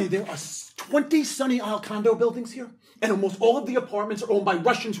on? Honey, there are 20 Sunny Isle condo buildings here, and almost all of the apartments are owned by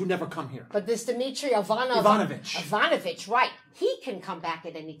Russians who never come here. But this Dmitry Ivanovich, right. He can come back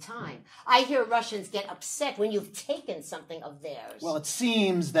at any time. I hear Russians get upset when you've taken something of theirs. Well, it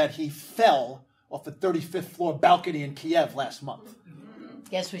seems that he fell off the 35th floor balcony in Kiev last month.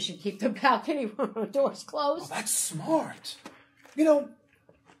 Guess we should keep the balcony doors closed. Oh, that's smart. You know,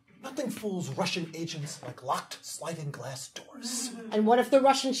 nothing fools Russian agents like locked sliding glass doors. And what if the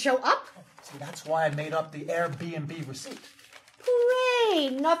Russians show up? See, that's why I made up the Airbnb receipt. Hooray!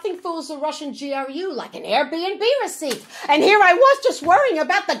 Nothing fools a Russian GRU like an Airbnb receipt. And here I was just worrying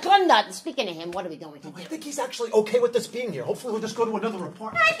about the gun nut. And speaking of him, what are we going to do? I think he's actually okay with us being here. Hopefully we'll just go to another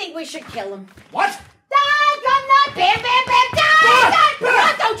apartment. I think we should kill him. What? Die, gun nut! Bam, bam, bam!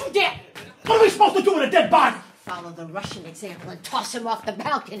 Die! Don't you dare! What are we supposed to do with a dead body? Follow the Russian example and toss him off the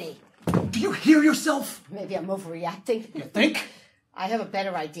balcony. Do you hear yourself? Maybe I'm overreacting. You think? I have a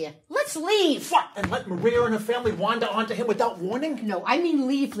better idea. Let's leave. What? And let Maria and her family wander onto him without warning? No, I mean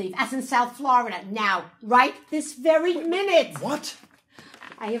leave, as in South Florida. Now, right this very minute. What?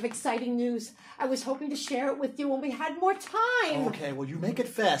 I have exciting news. I was hoping to share it with you when we had more time. Okay, well, you make it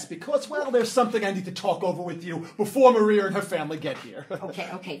fast because, well, there's something I need to talk over with you before Maria and her family get here.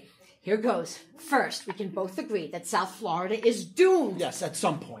 Okay. Here goes. First, we can both agree that South Florida is doomed. Yes, at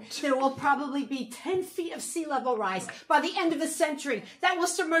some point. There will probably be 10 feet of sea level rise by the end of the century. That will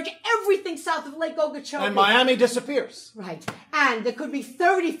submerge everything south of Lake Okeechobee. And Miami disappears. Right. And there could be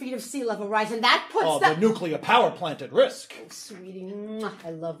 30 feet of sea level rise, and that puts the nuclear power plant at risk. Oh, sweetie, I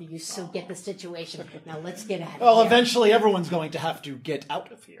love you. You so get the situation. Now let's get out of here. Well, eventually everyone's going to have to get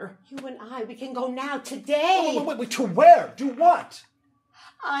out of here. You and I, we can go now, today. Wait, to where? Do what?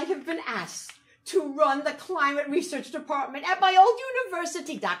 I have been asked to run the climate research department at my old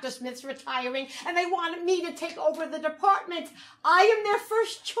university. Dr. Smith's retiring, and they wanted me to take over the department. I am their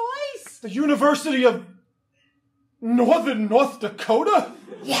first choice. The University of Northern North Dakota?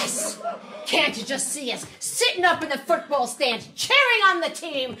 Yes. Can't you just see us sitting up in the football stands, cheering on the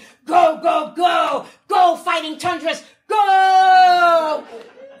team? Go, go, go! Go, Fighting Tundras! Go!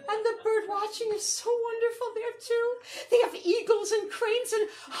 And the bird watching is so wonderful there, too. They have eagles and cranes and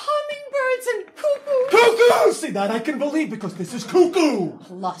hummingbirds and cuckoos. Cuckoo! See, that I can believe because this is cuckoo.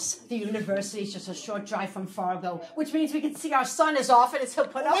 Plus, the university is just a short drive from Fargo, which means we can see our son as often as he'll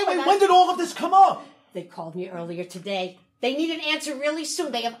put up with us. When did all of this come up? They called me earlier today. They need an answer really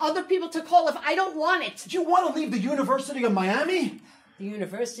soon. They have other people to call if I don't want it. Do you want to leave the University of Miami? The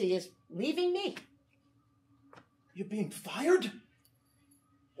university is leaving me. You're being fired?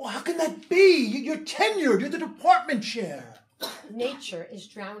 Well, how can that be? You're tenured. You're the department chair. Nature is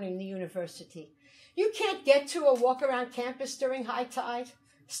drowning the university. You can't get to or walk around campus during high tide.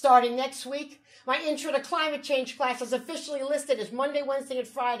 Starting next week, my Intro to Climate Change class is officially listed as Monday, Wednesday, and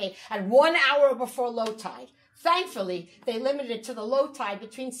Friday at 1 hour before low tide. Thankfully, they limited it to the low tide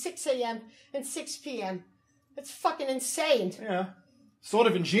between 6 a.m. and 6 p.m. It's fucking insane. Yeah. Sort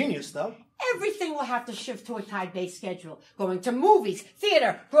of ingenious, though. Everything will have to shift to a tide-based schedule. Going to movies,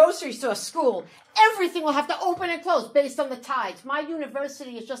 theater, grocery store, school. Everything will have to open and close based on the tides. My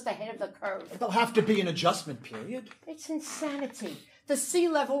university is just ahead of the curve. There'll have to be an adjustment period. It's insanity. The sea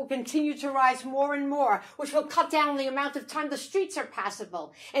level will continue to rise more and more, which will cut down the amount of time the streets are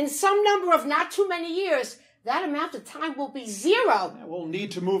passable. In some number of not too many years, that amount of time will be zero. We'll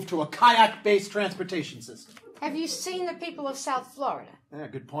need to move to a kayak-based transportation system. Have you seen the people of South Florida? Yeah,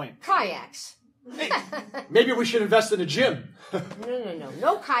 good point. Kayaks. Maybe we should invest in a gym. No.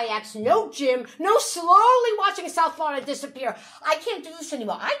 No kayaks, no gym, no slowly watching South Florida disappear. I can't do this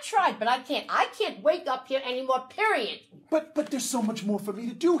anymore. I tried, but I can't. I can't wake up here anymore, period. But there's so much more for me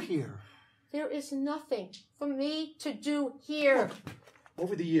to do here. There is nothing for me to do here. Look,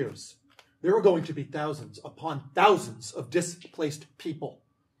 over the years, there are going to be thousands upon thousands of displaced people.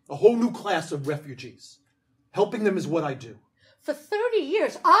 A whole new class of refugees. Helping them is what I do. For 30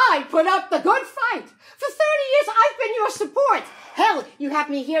 years, I put up the good fight. For 30 years, I've been your support. Hell, you have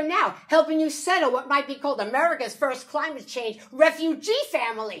me here now, helping you settle what might be called America's first climate change refugee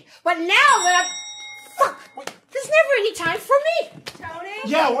family. But now that fuck, there's never any time for me. Tony?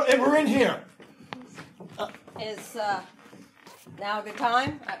 Yeah, we're in here. Is now a good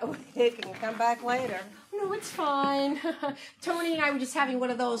time? We can come back later. No, it's fine. Tony and I were just having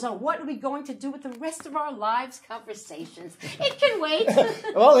one of those, what are we going to do with the rest of our lives conversations. It can wait.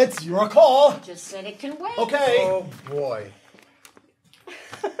 Well, it's your call. Just said it can wait. Okay. Oh, boy.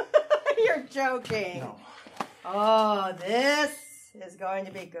 You're joking. No. Oh, this is going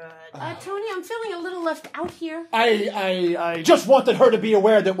to be good. Tony, I'm feeling a little left out here. I just wanted her to be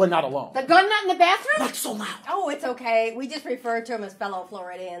aware that we're not alone. The gun nut in the bathroom? Not so loud. Oh, it's okay. We just refer to them as fellow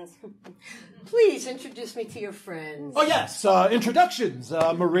Floridians. Please introduce me to your friends. Oh, yes. Introductions.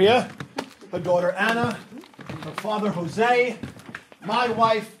 Maria, her daughter Anna, her father Jose, my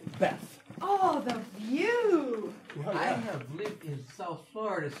wife Beth. Oh, the view. I have lived in South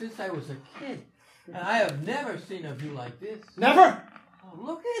Florida since I was a kid, and I have never seen a view like this. Never? Oh,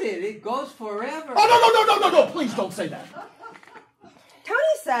 look at it. It goes forever. Oh, no. Please don't say that. Tony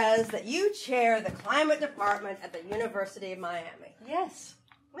says that you chair the climate department at the University of Miami. Yes.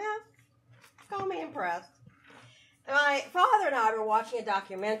 Well, call me impressed. My father and I were watching a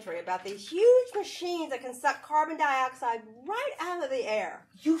documentary about these huge machines that can suck carbon dioxide right out of the air.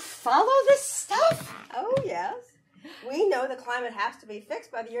 You follow this stuff? Oh, yes. We know the climate has to be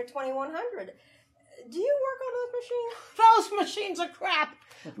fixed by the year 2100. Do you work on those machines? Those machines are crap.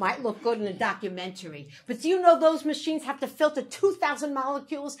 Might look good in a documentary, but do you know those machines have to filter 2,000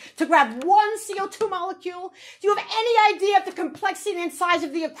 molecules to grab one CO2 molecule? Do you have any idea of the complexity and size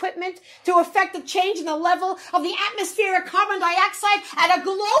of the equipment to affect the change in the level of the atmospheric carbon dioxide at a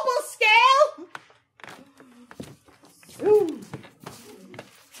global scale? Ooh.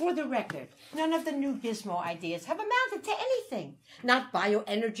 For the record, none of the new gizmo ideas have amounted to anything. Not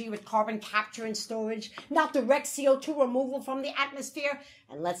bioenergy with carbon capture and storage, not direct CO2 removal from the atmosphere,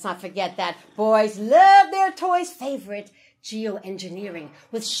 and let's not forget that boys love their toys' favorite, geoengineering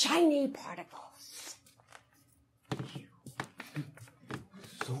with shiny particles.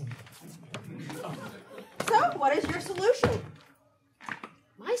 So, what is your solution?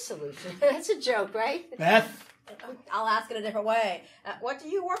 My solution? That's a joke, right? Beth? I'll ask it a different way. What do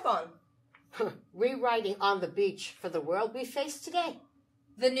you work on? Rewriting On the Beach for the world we face today.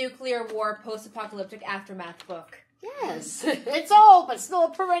 The Nuclear War Post-Apocalyptic Aftermath book. Yes, it's old, but still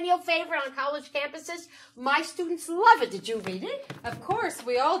a perennial favorite on college campuses. My students love it. Did you read it? Of course,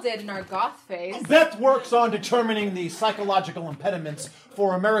 we all did in our goth phase. Beth works on determining the psychological impediments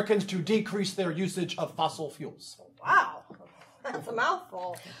for Americans to decrease their usage of fossil fuels. Wow, that's a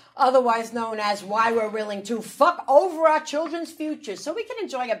mouthful. Otherwise known as why we're willing to fuck over our children's futures so we can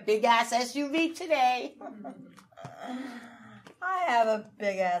enjoy a big-ass SUV today. I have a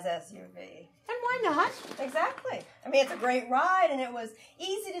big-ass SUV. And why not? Exactly. I mean, it's a great ride, and it was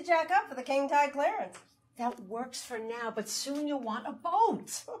easy to jack up for the king tide clearance. That works for now, but soon you'll want a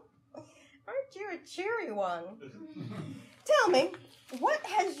boat. Aren't you a cheery one? Tell me, what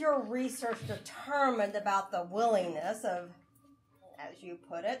has your research determined about the willingness of, as you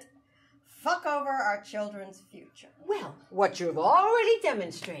put it, fuck over our children's future? Well, what you've already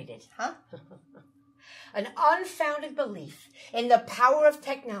demonstrated. Huh? An unfounded belief in the power of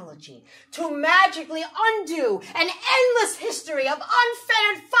technology to magically undo an endless history of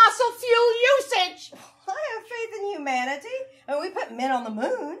unfettered fossil fuel usage. I have faith in humanity, and we put men on the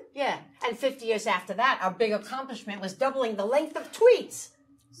moon. Yeah, and 50 years after that, our big accomplishment was doubling the length of tweets.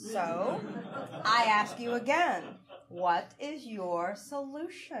 So, I ask you again, what is your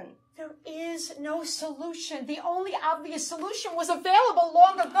solution? There is no solution. The only obvious solution was available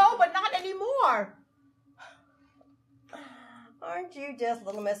long ago, but not anymore. Aren't you just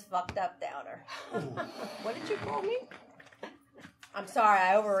little Miss Fucked Up Downer? What did you call me? I'm sorry,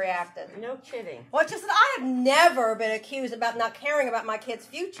 I overreacted. No kidding. Well, it's just that I have never been accused about not caring about my kid's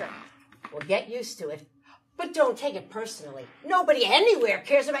future. Well, get used to it. But don't take it personally. Nobody anywhere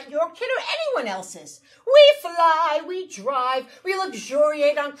cares about your kid or anyone else's. We fly, we drive, we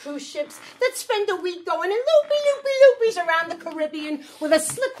luxuriate on cruise ships that spend a week going in loopy-loopies around the Caribbean with a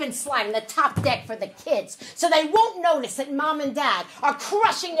slip and slide on the top deck for the kids so they won't notice that mom and dad are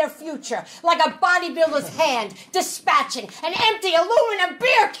crushing their future like a bodybuilder's hand dispatching an empty aluminum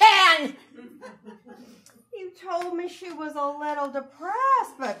beer can. You told me she was a little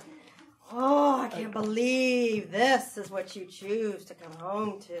depressed, but... oh, I can't believe this is what you choose to come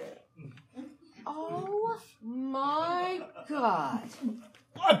home to. Oh, my God.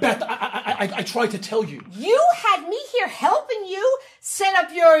 Beth, I tried to tell you. You had me here helping you set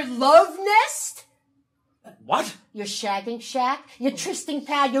up your love nest? What? Your shagging shack? Your trysting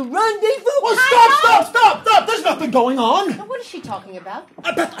pad? Your rendezvous? Oh, stop! There's nothing going on. Now, what is she talking about?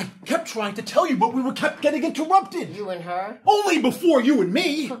 Beth, I kept trying to tell you, but we kept getting interrupted. You and her? Only before you and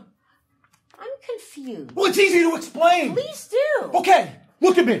me. I'm confused. Well, it's easy to explain. Please do. Okay,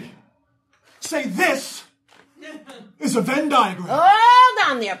 look at me. Say this is a Venn diagram.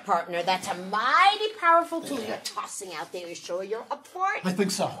 Hold on there, partner. That's a mighty powerful tool you're tossing out there to show you're up for it. I think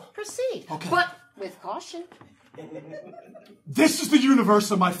so. Proceed. Okay. But with caution. This is the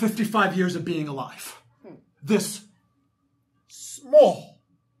universe of my 55 years of being alive. This small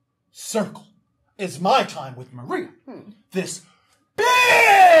circle is my time with Maria. This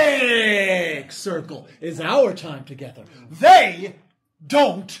big circle is our time together. They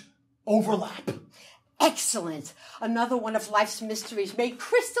don't overlap. Excellent. Another one of life's mysteries made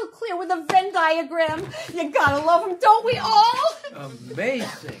crystal clear with a Venn diagram. You gotta love them, don't we all?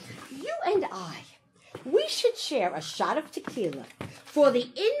 Amazing. You and I, we should share a shot of tequila for the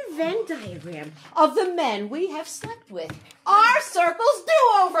in-Venn diagram of the men we have slept with. Our circles do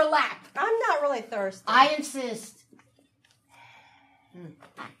overlap. I'm not really thirsty. I insist.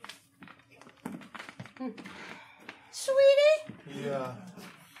 Sweetie? Yeah.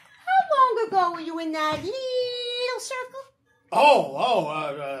 How long ago were you in that little circle?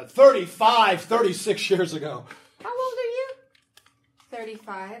 35, 36 years ago. How old are you?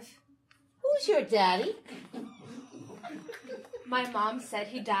 35. Who's your daddy? My mom said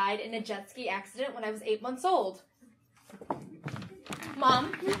he died in a jet ski accident when I was 8 months old.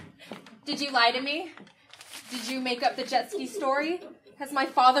 Mom, did you lie to me? Did you make up the jet ski story? Has my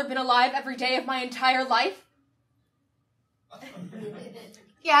father been alive every day of my entire life?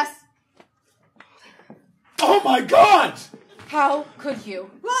 Yes. Oh my God! How could you?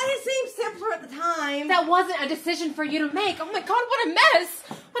 Well, it seemed simpler at the time. That wasn't a decision for you to make. Oh my God, what a mess!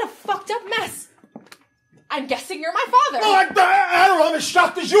 What a fucked up mess! I'm guessing you're my father. Well, I don't know, I'm as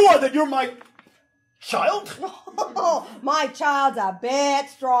shocked as you are that you're my child. Oh, my child's a bit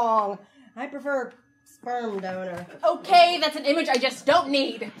strong. I prefer sperm donor. Okay, that's an image I just don't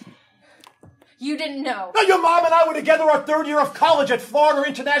need. You didn't know. Now, your mom and I were together our third year of college at Florida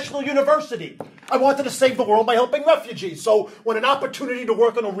International University. I wanted to save the world by helping refugees, so when an opportunity to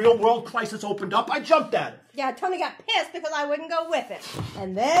work on a real-world crisis opened up, I jumped at it. Yeah, Tony got pissed because I wouldn't go with it.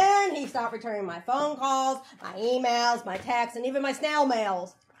 And then he stopped returning my phone calls, my emails, my texts, and even my snail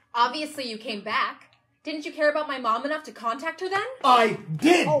mails. Obviously, you came back. Didn't you care about my mom enough to contact her then? I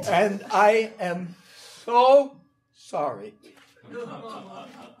did! And I am so sorry.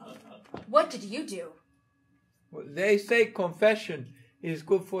 What did you do? Well, they say confession is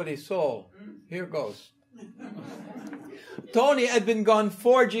good for the soul. Here goes. Tony had been gone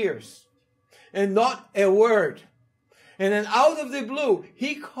 4 years, and not a word. And then out of the blue,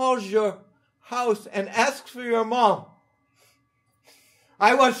 he calls your house and asks for your mom.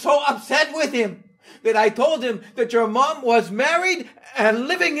 I was so upset with him that I told him that your mom was married and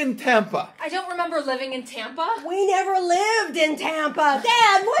living in Tampa. I don't remember living in Tampa. We never lived in Tampa.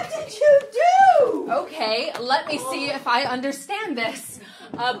 Dad, what did you do? Okay, let me see if I understand this.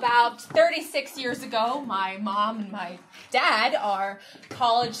 About 36 years ago, my mom and my dad are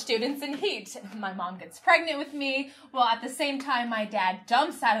college students in heat. My mom gets pregnant with me, while at the same time my dad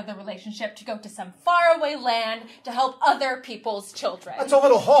jumps out of the relationship to go to some faraway land to help other people's children. That's a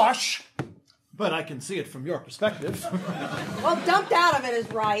little harsh, but I can see it from your perspective. Well, dumped out of it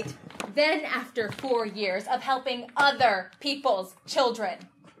is right. Then, after 4 years of helping other people's children,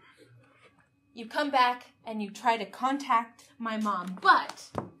 you come back and you try to contact my mom,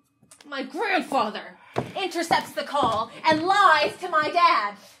 but my grandfather intercepts the call and lies to my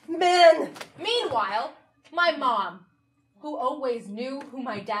dad. Men! Meanwhile, my mom, who always knew who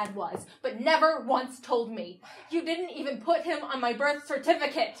my dad was, but never once told me, you didn't even put him on my birth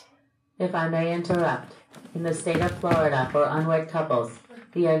certificate. If I may interrupt, in the state of Florida for unwed couples,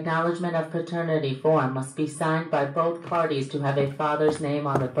 the acknowledgement of paternity form must be signed by both parties to have a father's name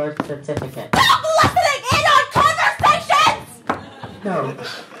on the birth certificate. Stop listening in on conversations! No.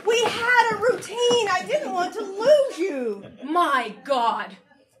 We had a routine. I didn't want to lose you. My God.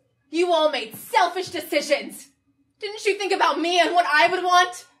 You all made selfish decisions. Didn't you think about me and what I would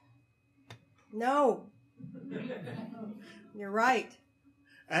want? No. You're right.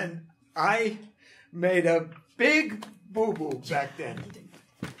 And I made a big boo-boo back then.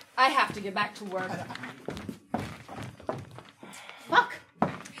 I have to get back to work. Fuck.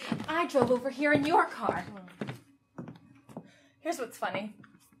 I drove over here in your car. Here's what's funny.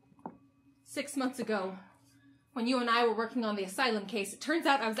 6 months ago, when you and I were working on the asylum case, it turns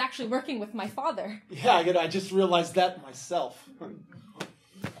out I was actually working with my father. Yeah, I just realized that myself.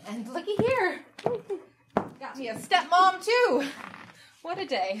 And looky here. Got me a stepmom, too. What a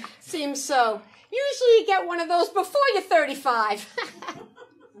day. Seems so. Usually you get one of those before you're 35.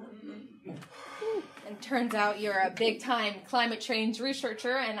 And turns out you're a big-time climate change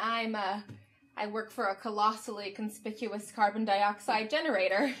researcher, and I work for a colossally conspicuous carbon dioxide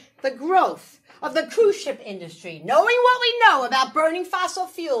generator. The growth of the cruise ship industry, knowing what we know about burning fossil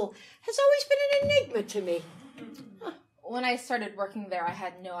fuel, has always been an enigma to me. When I started working there, I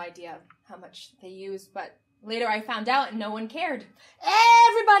had no idea how much they used, but later I found out and no one cared.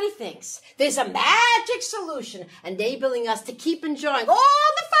 Everybody thinks there's a magic solution enabling us to keep enjoying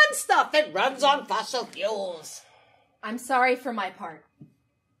all the fun stuff that runs on fossil fuels. I'm sorry for my part.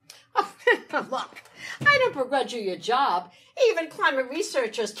 Look, I don't begrudge you your job. Even climate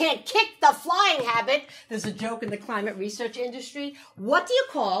researchers can't kick the flying habit. There's a joke in the climate research industry. What do you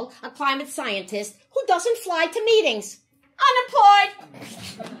call a climate scientist who doesn't fly to meetings?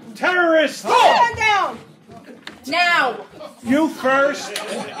 Unemployed. Terrorists! Stand down. Now! You first!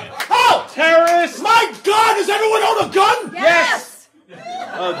 Oh! Terrorists! My God, does everyone own a gun? Yes!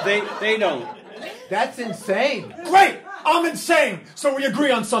 Oh, they don't. That's insane. Great! I'm insane! So we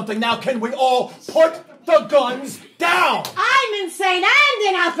agree on something. Now can we all put the guns down? I'm insane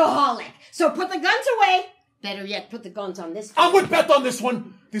and an alcoholic. So put the guns away. Better yet, put the guns on this. I'm with Beth on this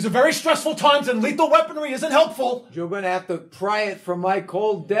one. These are very stressful times and lethal weaponry isn't helpful. You're going to have to pry it from my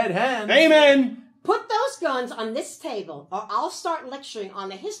cold, dead hand. Amen! Put those guns on this table, or I'll start lecturing on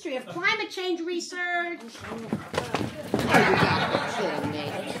the history of climate change research.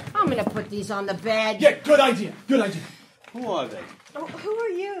 I'm going to put these on the bed. Yeah, good idea. Good idea. Who are they? Oh, who are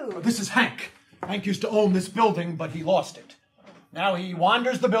you? This is Hank. Hank used to own this building, but he lost it. Now he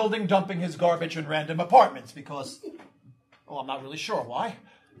wanders the building, dumping his garbage in random apartments because, I'm not really sure why.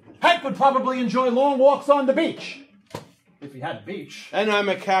 Hank would probably enjoy long walks on the beach. If he had a beach. And I'm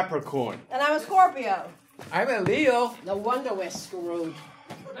a Capricorn. And I'm a Scorpio. I'm a Leo. No wonder we're screwed.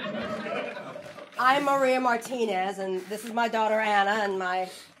 I'm Maria Martinez, and this is my daughter Anna and my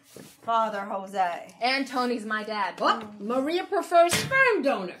father Jose. And Tony's my dad. Oh, Maria prefers sperm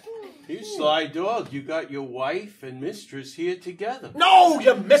donor. You sly dog, you got your wife and mistress here together. No,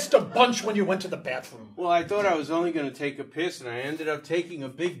 you missed a bunch when you went to the bathroom. Well, I thought I was only going to take a piss, and I ended up taking a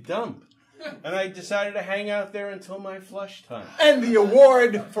big dump. And I decided to hang out there until my flush time. And the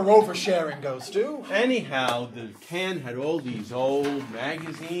award for oversharing goes to... Anyhow, the can had all these old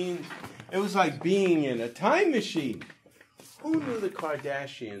magazines, It was like being in a time machine. Who knew the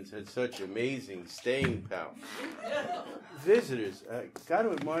Kardashians had such amazing staying power? Visitors, got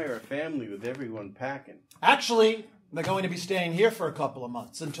to admire a family with everyone packing. Actually, they're going to be staying here for a couple of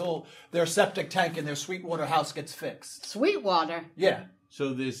months until their septic tank in their Sweetwater house gets fixed. Sweetwater? Yeah.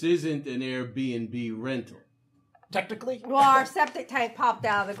 So this isn't an Airbnb rental. Technically? Well, our septic tank popped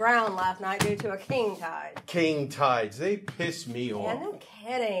out of the ground last night due to a king tide. King tides, they piss me Yeah, off. no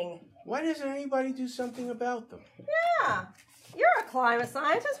kidding. Why doesn't anybody do something about them? Yeah. You're a climate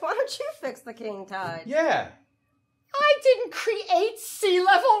scientist. Why don't you fix the king tide? Yeah. I didn't create sea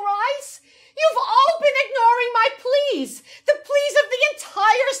level rise. You've all been ignoring my pleas. The pleas of the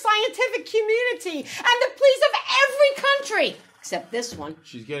entire scientific community and the pleas of every country. Except this one.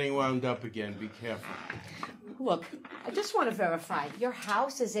 She's getting wound up again. Be careful. Look, I just want to verify. Your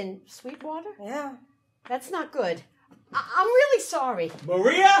house is in Sweetwater? Yeah. That's not good. I'm really sorry.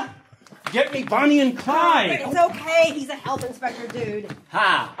 Maria? Get me Bonnie and Clyde. It's okay. He's a health inspector dude.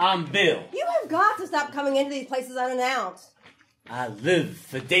 Hi, I'm Bill. You have got to stop coming into these places unannounced. I live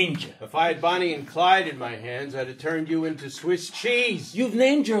for danger. If I had Bonnie and Clyde in my hands, I'd have turned you into Swiss cheese. You've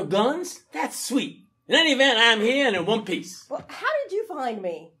named your guns? That's sweet. In any event, I'm here and in one piece. Well, how did you find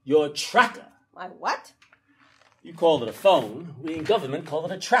me? Your tracker. My what? You called it a phone. We in government call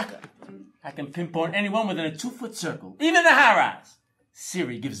it a tracker. I can pinpoint anyone within a 2-foot circle, even the high-rise.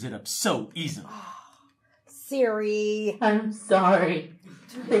 Siri gives it up so easily. Siri. I'm sorry.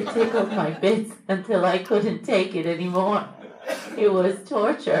 They tickled my bits until I couldn't take it anymore. It was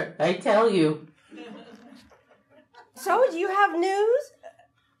torture, I tell you. So, do you have news?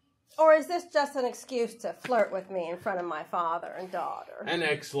 Or is this just an excuse to flirt with me in front of my father and daughter? An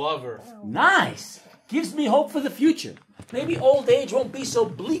ex-lover. Nice. Gives me hope for the future. Maybe old age won't be so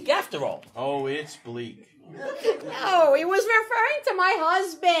bleak after all. Oh, it's bleak. No, he was referring to my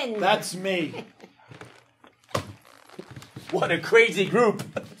husband. That's me. What a crazy group.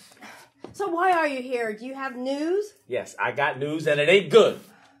 So why are you here? Do you have news? Yes, I got news and it ain't good.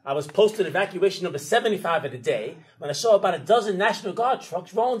 I was posted evacuation number 75 of the day when I saw about a dozen National Guard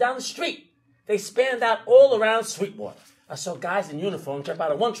trucks rolling down the street. They spanned out all around Sweetwater. I saw guys in uniform jump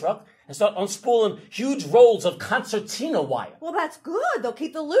out of one truck and start unspooling huge rolls of concertina wire. Well, that's good. They'll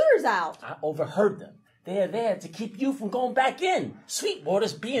keep the looters out. I overheard them. They're there to keep you from going back in.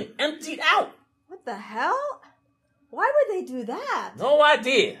 Sweetwater's being emptied out. What the hell? Why would they do that? No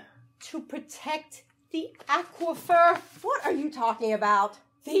idea. To protect the aquifer. What are you talking about?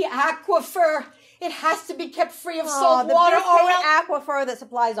 The aquifer. It has to be kept free of Oh, salt the water big or else... aquifer that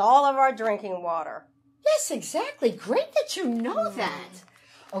supplies all of our drinking water. Yes, exactly. Great that you know that.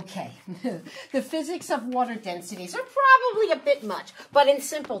 Okay, the physics of water densities are probably a bit much, but in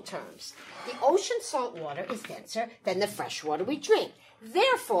simple terms, the ocean salt water is denser than the fresh water we drink.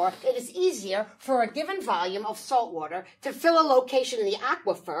 Therefore, it is easier for a given volume of salt water to fill a location in the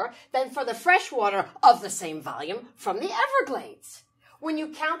aquifer than for the fresh water of the same volume from the Everglades. When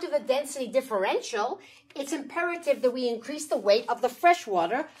you counter the density differential, it's imperative that we increase the weight of the fresh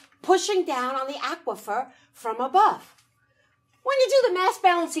water pushing down on the aquifer from above. When you do the mass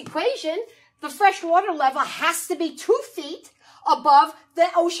balance equation, the fresh water level has to be 2 feet above the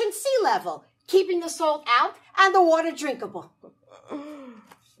ocean sea level, keeping the salt out and the water drinkable.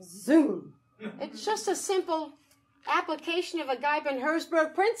 Zoom. It's just a simple application of a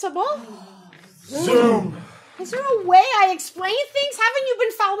Geibel-Herzberg principle. Zoom. Is there a way I explain things? Haven't you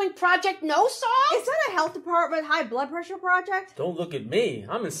been following Project No Salt? Is that a health department high blood pressure project? Don't look at me.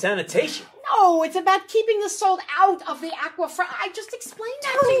 I'm in sanitation. No, it's about keeping the salt out of the aquifer. I just explained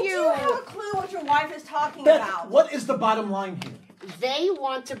that Tony, to do you have a clue what your wife is talking Beth, about? what is the bottom line here? They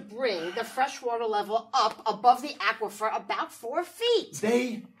want to bring the freshwater level up above the aquifer about 4 feet.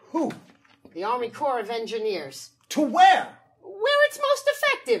 They who? The Army Corps of Engineers. To where? Where it's most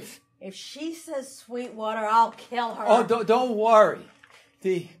effective. If she says Sweetwater, I'll kill her. Oh, don't worry.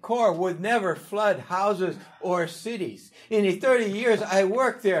 The Corps would never flood houses or cities. In the 30 years I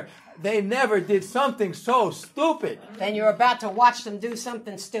worked there, they never did something so stupid. Then you're about to watch them do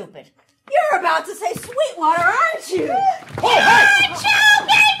something stupid. You're about to say Sweetwater, aren't you? Oh, hey!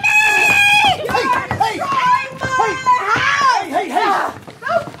 Hey!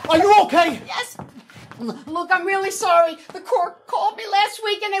 Are you okay? Yes. Look, I'm really sorry. The Corps called me last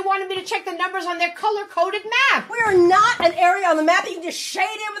week and they wanted me to check the numbers on their color-coded map. We are not an area on the map that you can just shade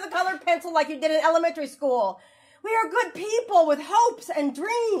in with a colored pencil like you did in elementary school. We are good people with hopes and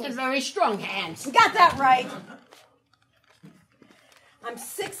dreams. And very strong hands. You got that right. I'm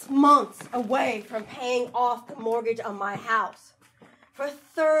 6 months away from paying off the mortgage on my house. For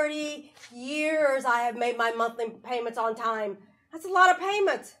 30 years, I have made my monthly payments on time. That's a lot of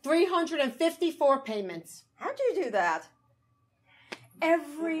payments. 354 payments. How'd you do that?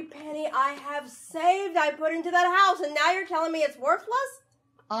 Every penny I have saved I put into that house, and now you're telling me it's worthless?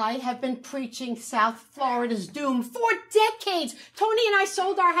 I have been preaching South Florida's doom for decades. Tony and I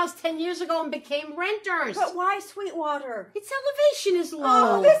sold our house 10 years ago and became renters. But why Sweetwater? Its elevation is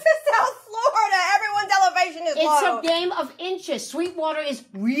low. Oh, this is South Florida. Everyone's elevation is low. It's a game of inches. Sweetwater is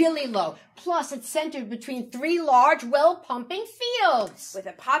really low. Plus, it's centered between 3 large, well-pumping fields. With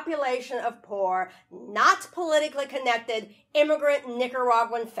a population of poor, not politically connected, immigrant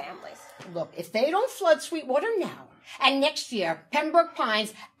Nicaraguan families. Look, if they don't flood Sweetwater now, and next year, Pembroke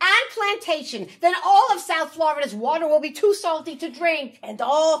Pines and Plantation, then all of South Florida's water will be too salty to drink. And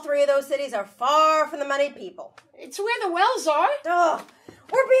all 3 of those cities are far from the money people. It's where the wells are. Ugh.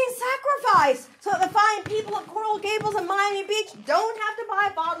 We're being sacrificed so that the fine people of Coral Gables and Miami Beach don't have to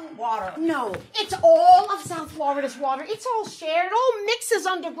buy bottled water. No, it's all of South Florida's water. It's all shared. It all mixes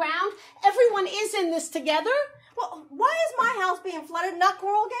underground. Everyone is in this together. Well, why is my house being flooded, not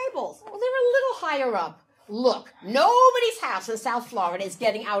Coral Gables? Well, they're a little higher up. Look, nobody's house in South Florida is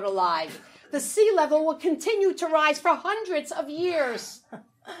getting out alive. The sea level will continue to rise for hundreds of years.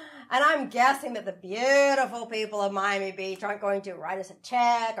 And I'm guessing that the beautiful people of Miami Beach aren't going to write us a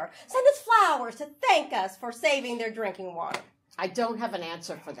check or send us flowers to thank us for saving their drinking water. I don't have an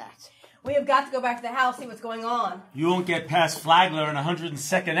answer for that. We have got to go back to the house, see what's going on. You won't get past Flagler and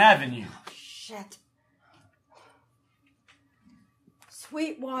 102nd Avenue. Shit.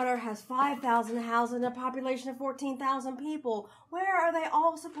 Sweetwater has 5,000 houses and a population of 14,000 people. Where are they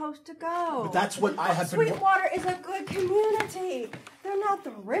all supposed to go? But that's what I have been... Sweetwater is a good community. They're not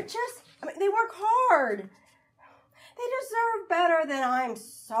the richest. I mean, they work hard. They deserve better than I'm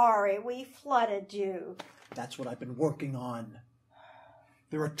sorry we flooded you. That's what I've been working on.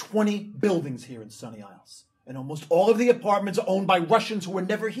 There are 20 buildings here in Sunny Isles, and almost all of the apartments are owned by Russians who were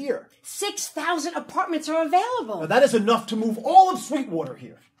never here. 6,000 apartments are available. Now, that is enough to move all of Sweetwater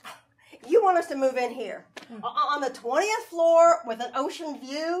here. You want us to move in here? On the 20th floor with an ocean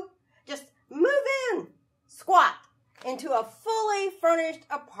view? Just move in, squat, into a fully furnished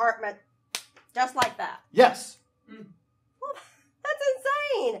apartment. Just like that. Yes. Well, that's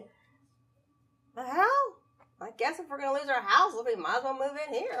insane. The hell? I guess if we're going to lose our house, we might as well move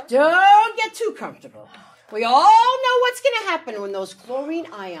in here. Don't get too comfortable. We all know what's going to happen when those chlorine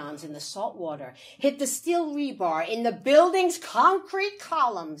ions in the salt water hit the steel rebar in the building's concrete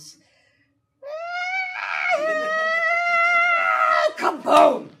columns.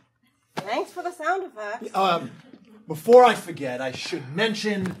 Kaboom! Thanks for the sound effects. Before I forget, I should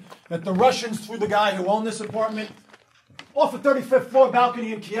mention that the Russians threw the guy who owned this apartment off a 35th floor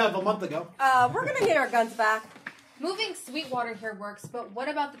balcony in Kiev a month ago. We're going to need our guns back. Moving Sweetwater here works, but what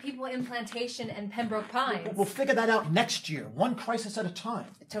about the people in Plantation and Pembroke Pines? We'll figure that out next year, one crisis at a time.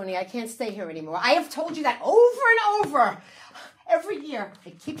 Tony, I can't stay here anymore. I have told you that over and over. Every year,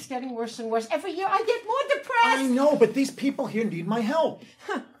 it keeps getting worse and worse. Every year, I get more depressed. I know, but these people here need my help.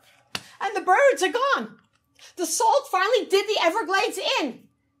 And the birds are gone. The salt finally did the Everglades in.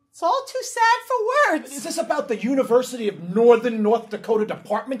 It's all too sad for words. Is this about the University of Northern North Dakota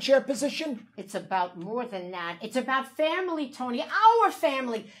department chair position? It's about more than that. It's about family, Tony. Our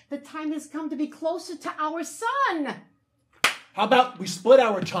family. The time has come to be closer to our son. How about we split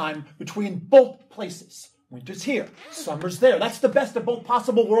our time between both places? Winter's here, summer's there. That's the best of both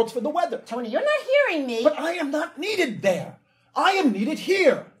possible worlds for the weather. Tony, you're not hearing me. But I am not needed there. I am needed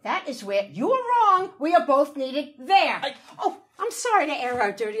here. That is where you are wrong. We are both needed there. Oh, I'm sorry to air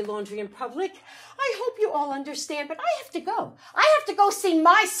our dirty laundry in public. I hope you all understand, but I have to go. I have to go see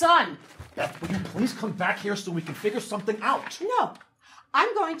my son. Beth, will you please come back here so we can figure something out? No,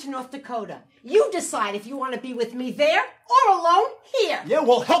 I'm going to North Dakota. You decide if you want to be with me there or alone here. Yeah,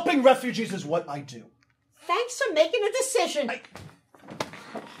 well, helping refugees is what I do. Thanks for making a decision.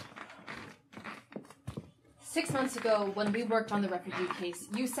 6 months ago, when we worked on the refugee case,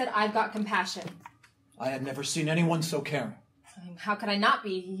 you said I've got compassion. I had never seen anyone so caring. I mean, how could I not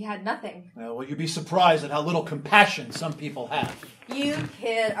be? He had nothing. Well, you'd be surprised at how little compassion some people have. You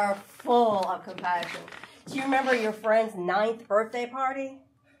kid are full of compassion. Do you remember your friend's 9th birthday party?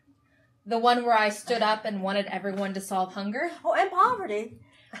 The one where I stood up and wanted everyone to solve hunger? Oh, and poverty.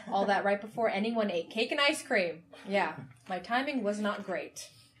 All that right before anyone ate cake and ice cream. Yeah, my timing was not great.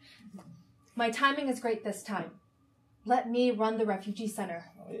 My timing is great this time. Let me run the refugee center.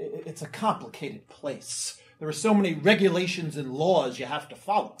 It's a complicated place. There are so many regulations and laws you have to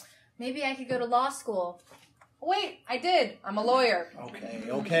follow. Maybe I could go to law school. Wait, I did. I'm a lawyer.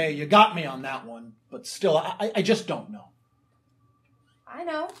 Okay, you got me on that one. But still, I just don't know. I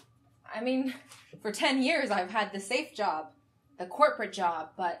know. I mean, for 10 years I've had the safe job. the corporate job,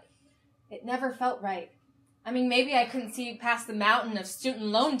 but it never felt right. I mean, maybe I couldn't see past the mountain of student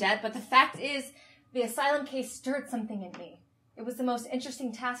loan debt, but the fact is, the asylum case stirred something in me. It was the most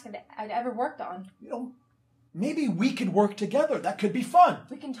interesting task I'd ever worked on. You know, maybe we could work together. That could be fun.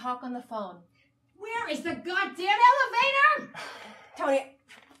 We can talk on the phone. Where is the goddamn elevator? Tony,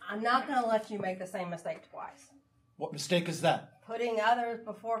 I'm not going to let you make the same mistake twice. What mistake is that? Putting others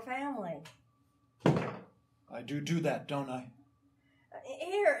before family. I do that, don't I?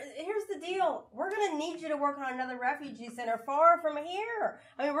 Here's the deal. We're going to need you to work on another refugee center far from here.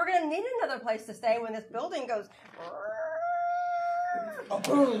 I mean, we're going to need another place to stay when this building goes...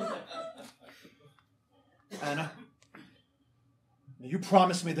 Anna, you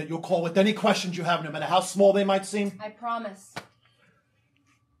promise me that you'll call with any questions you have, no matter how small they might seem? I promise.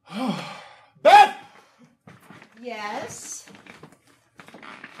 Beth! Yes?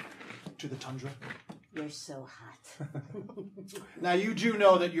 To the tundra. You're so hot. Now, you do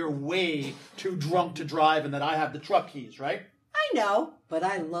know that you're way too drunk to drive and that I have the truck keys, right? I know, but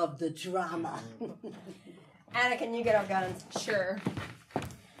I love the drama. Anna, can you get our guns? Sure.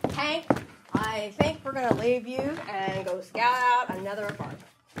 Hank, I think we're going to leave you and go scout out another apartment.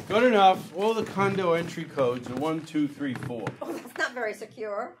 Good enough. All the condo entry codes are 1, 2, 3, 4. Oh, that's not very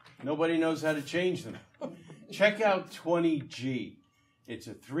secure. Nobody knows how to change them. Check out 20G. It's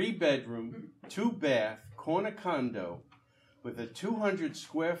a 3-bedroom, 2-bath, corner condo with a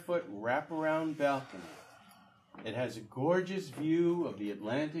 200-square-foot wraparound balcony. It has a gorgeous view of the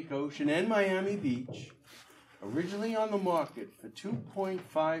Atlantic Ocean and Miami Beach. Originally on the market for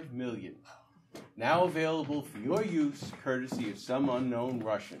 $2.5 million. Now available for your use, courtesy of some unknown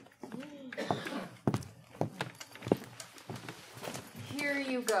Russian. Here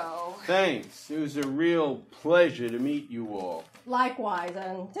you go. Thanks. It was a real pleasure to meet you all. Likewise,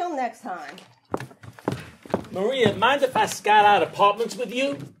 until next time. Maria, mind if I scout out apartments with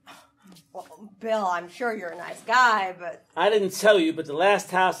you? Well, Bill, I'm sure you're a nice guy, but... I didn't tell you, but the last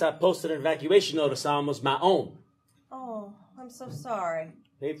house I posted an evacuation notice on was my own. Oh, I'm so sorry.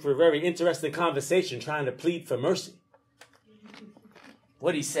 Made for a very interesting conversation trying to plead for mercy.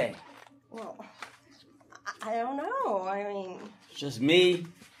 What'd he say? Well, I don't know. I mean... It's just me,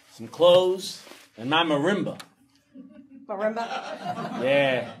 some clothes, and my marimba. Marimba?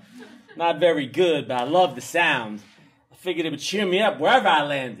 Yeah, not very good, but I love the sound. I figured it would cheer me up wherever I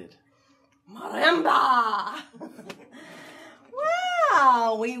landed. Marimba!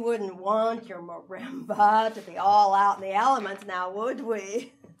 Well, we wouldn't want your marimba to be all out in the elements now, would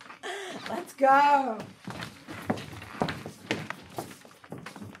we? Let's go.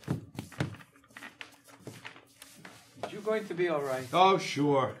 You going to be all right? Oh,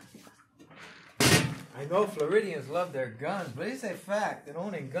 sure. I know Floridians love their guns, but it's a fact that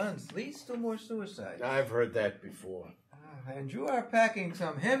owning guns leads to more suicide. I've heard that before. And you are packing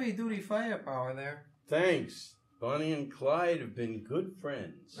some heavy-duty firepower there. Thanks. Bonnie and Clyde have been good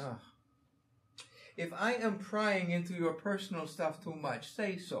friends. If I am prying into your personal stuff too much,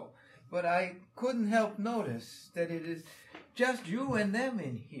 say so. But I couldn't help notice that it is just you and them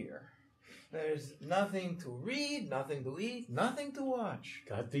in here. There's nothing to read, nothing to eat, nothing to watch.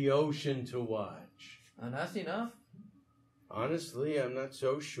 Got the ocean to watch. And that's enough? Honestly, I'm not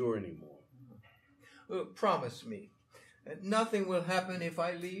so sure anymore. Promise me. Nothing will happen if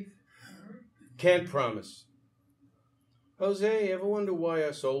I leave? Can't promise. Jose, ever wonder why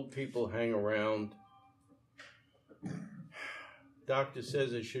us old people hang around? Doctor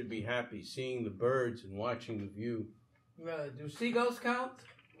says I should be happy seeing the birds and watching the view. Do seagulls count?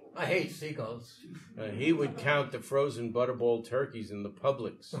 I hate seagulls. He would count the frozen butterball turkeys in the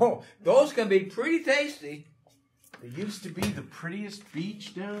Publix. Oh, those can be pretty tasty. There used to be the prettiest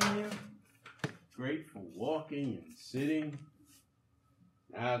beach down there. Great for walking and sitting.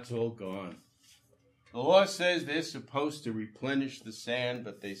 Now it's all gone. The law says they're supposed to replenish the sand,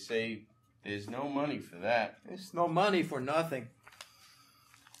 but they say there's no money for that. There's no money for nothing.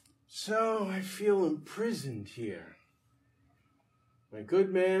 So I feel imprisoned here. My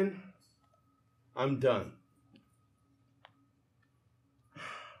good man, I'm done.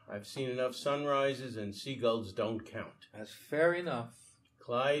 I've seen enough sunrises and seagulls don't count. That's fair enough.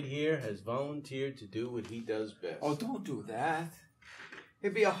 Clyde here has volunteered to do what he does best. Oh, don't do that.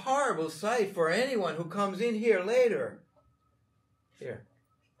 It'd be a horrible sight for anyone who comes in here later. Here.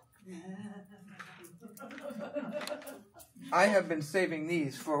 I have been saving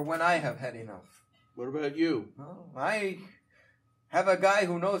these for when I have had enough. What about you? Well, I have a guy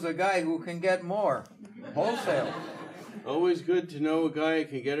who knows a guy who can get more. Wholesale. Always good to know a guy who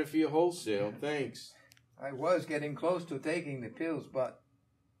can get it for you wholesale. Thanks. I was getting close to taking the pills, but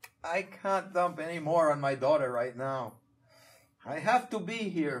I can't dump any more on my daughter right now. I have to be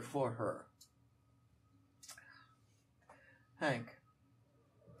here for her. Hank,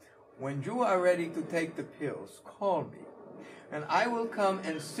 when you are ready to take the pills, call me, and I will come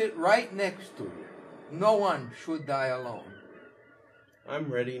and sit right next to you. No one should die alone.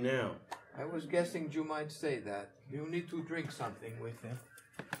 I'm ready now. I was guessing you might say that. You need to drink something with him.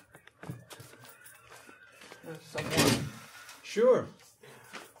 Some wine. Sure.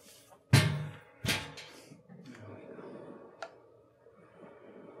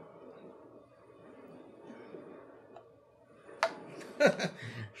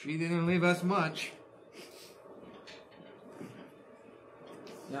 She didn't leave us much.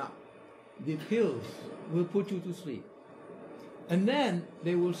 Now, the pills will put you to sleep. And then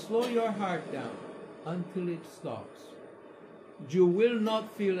they will slow your heart down until it stops. You will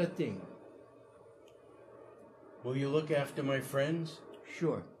not feel a thing. Will you look after my friends?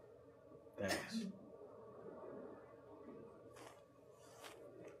 Sure. Thanks.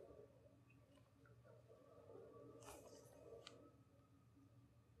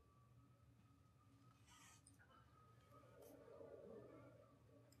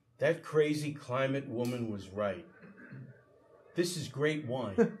 That crazy climate woman was right. This is great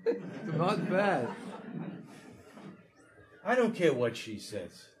wine. Not bad. I don't care what she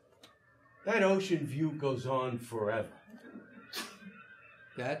says. That ocean view goes on forever.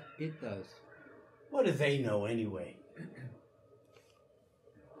 That it does. What do they know anyway?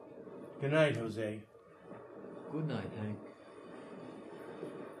 Good night, Jose. Good night, Hank.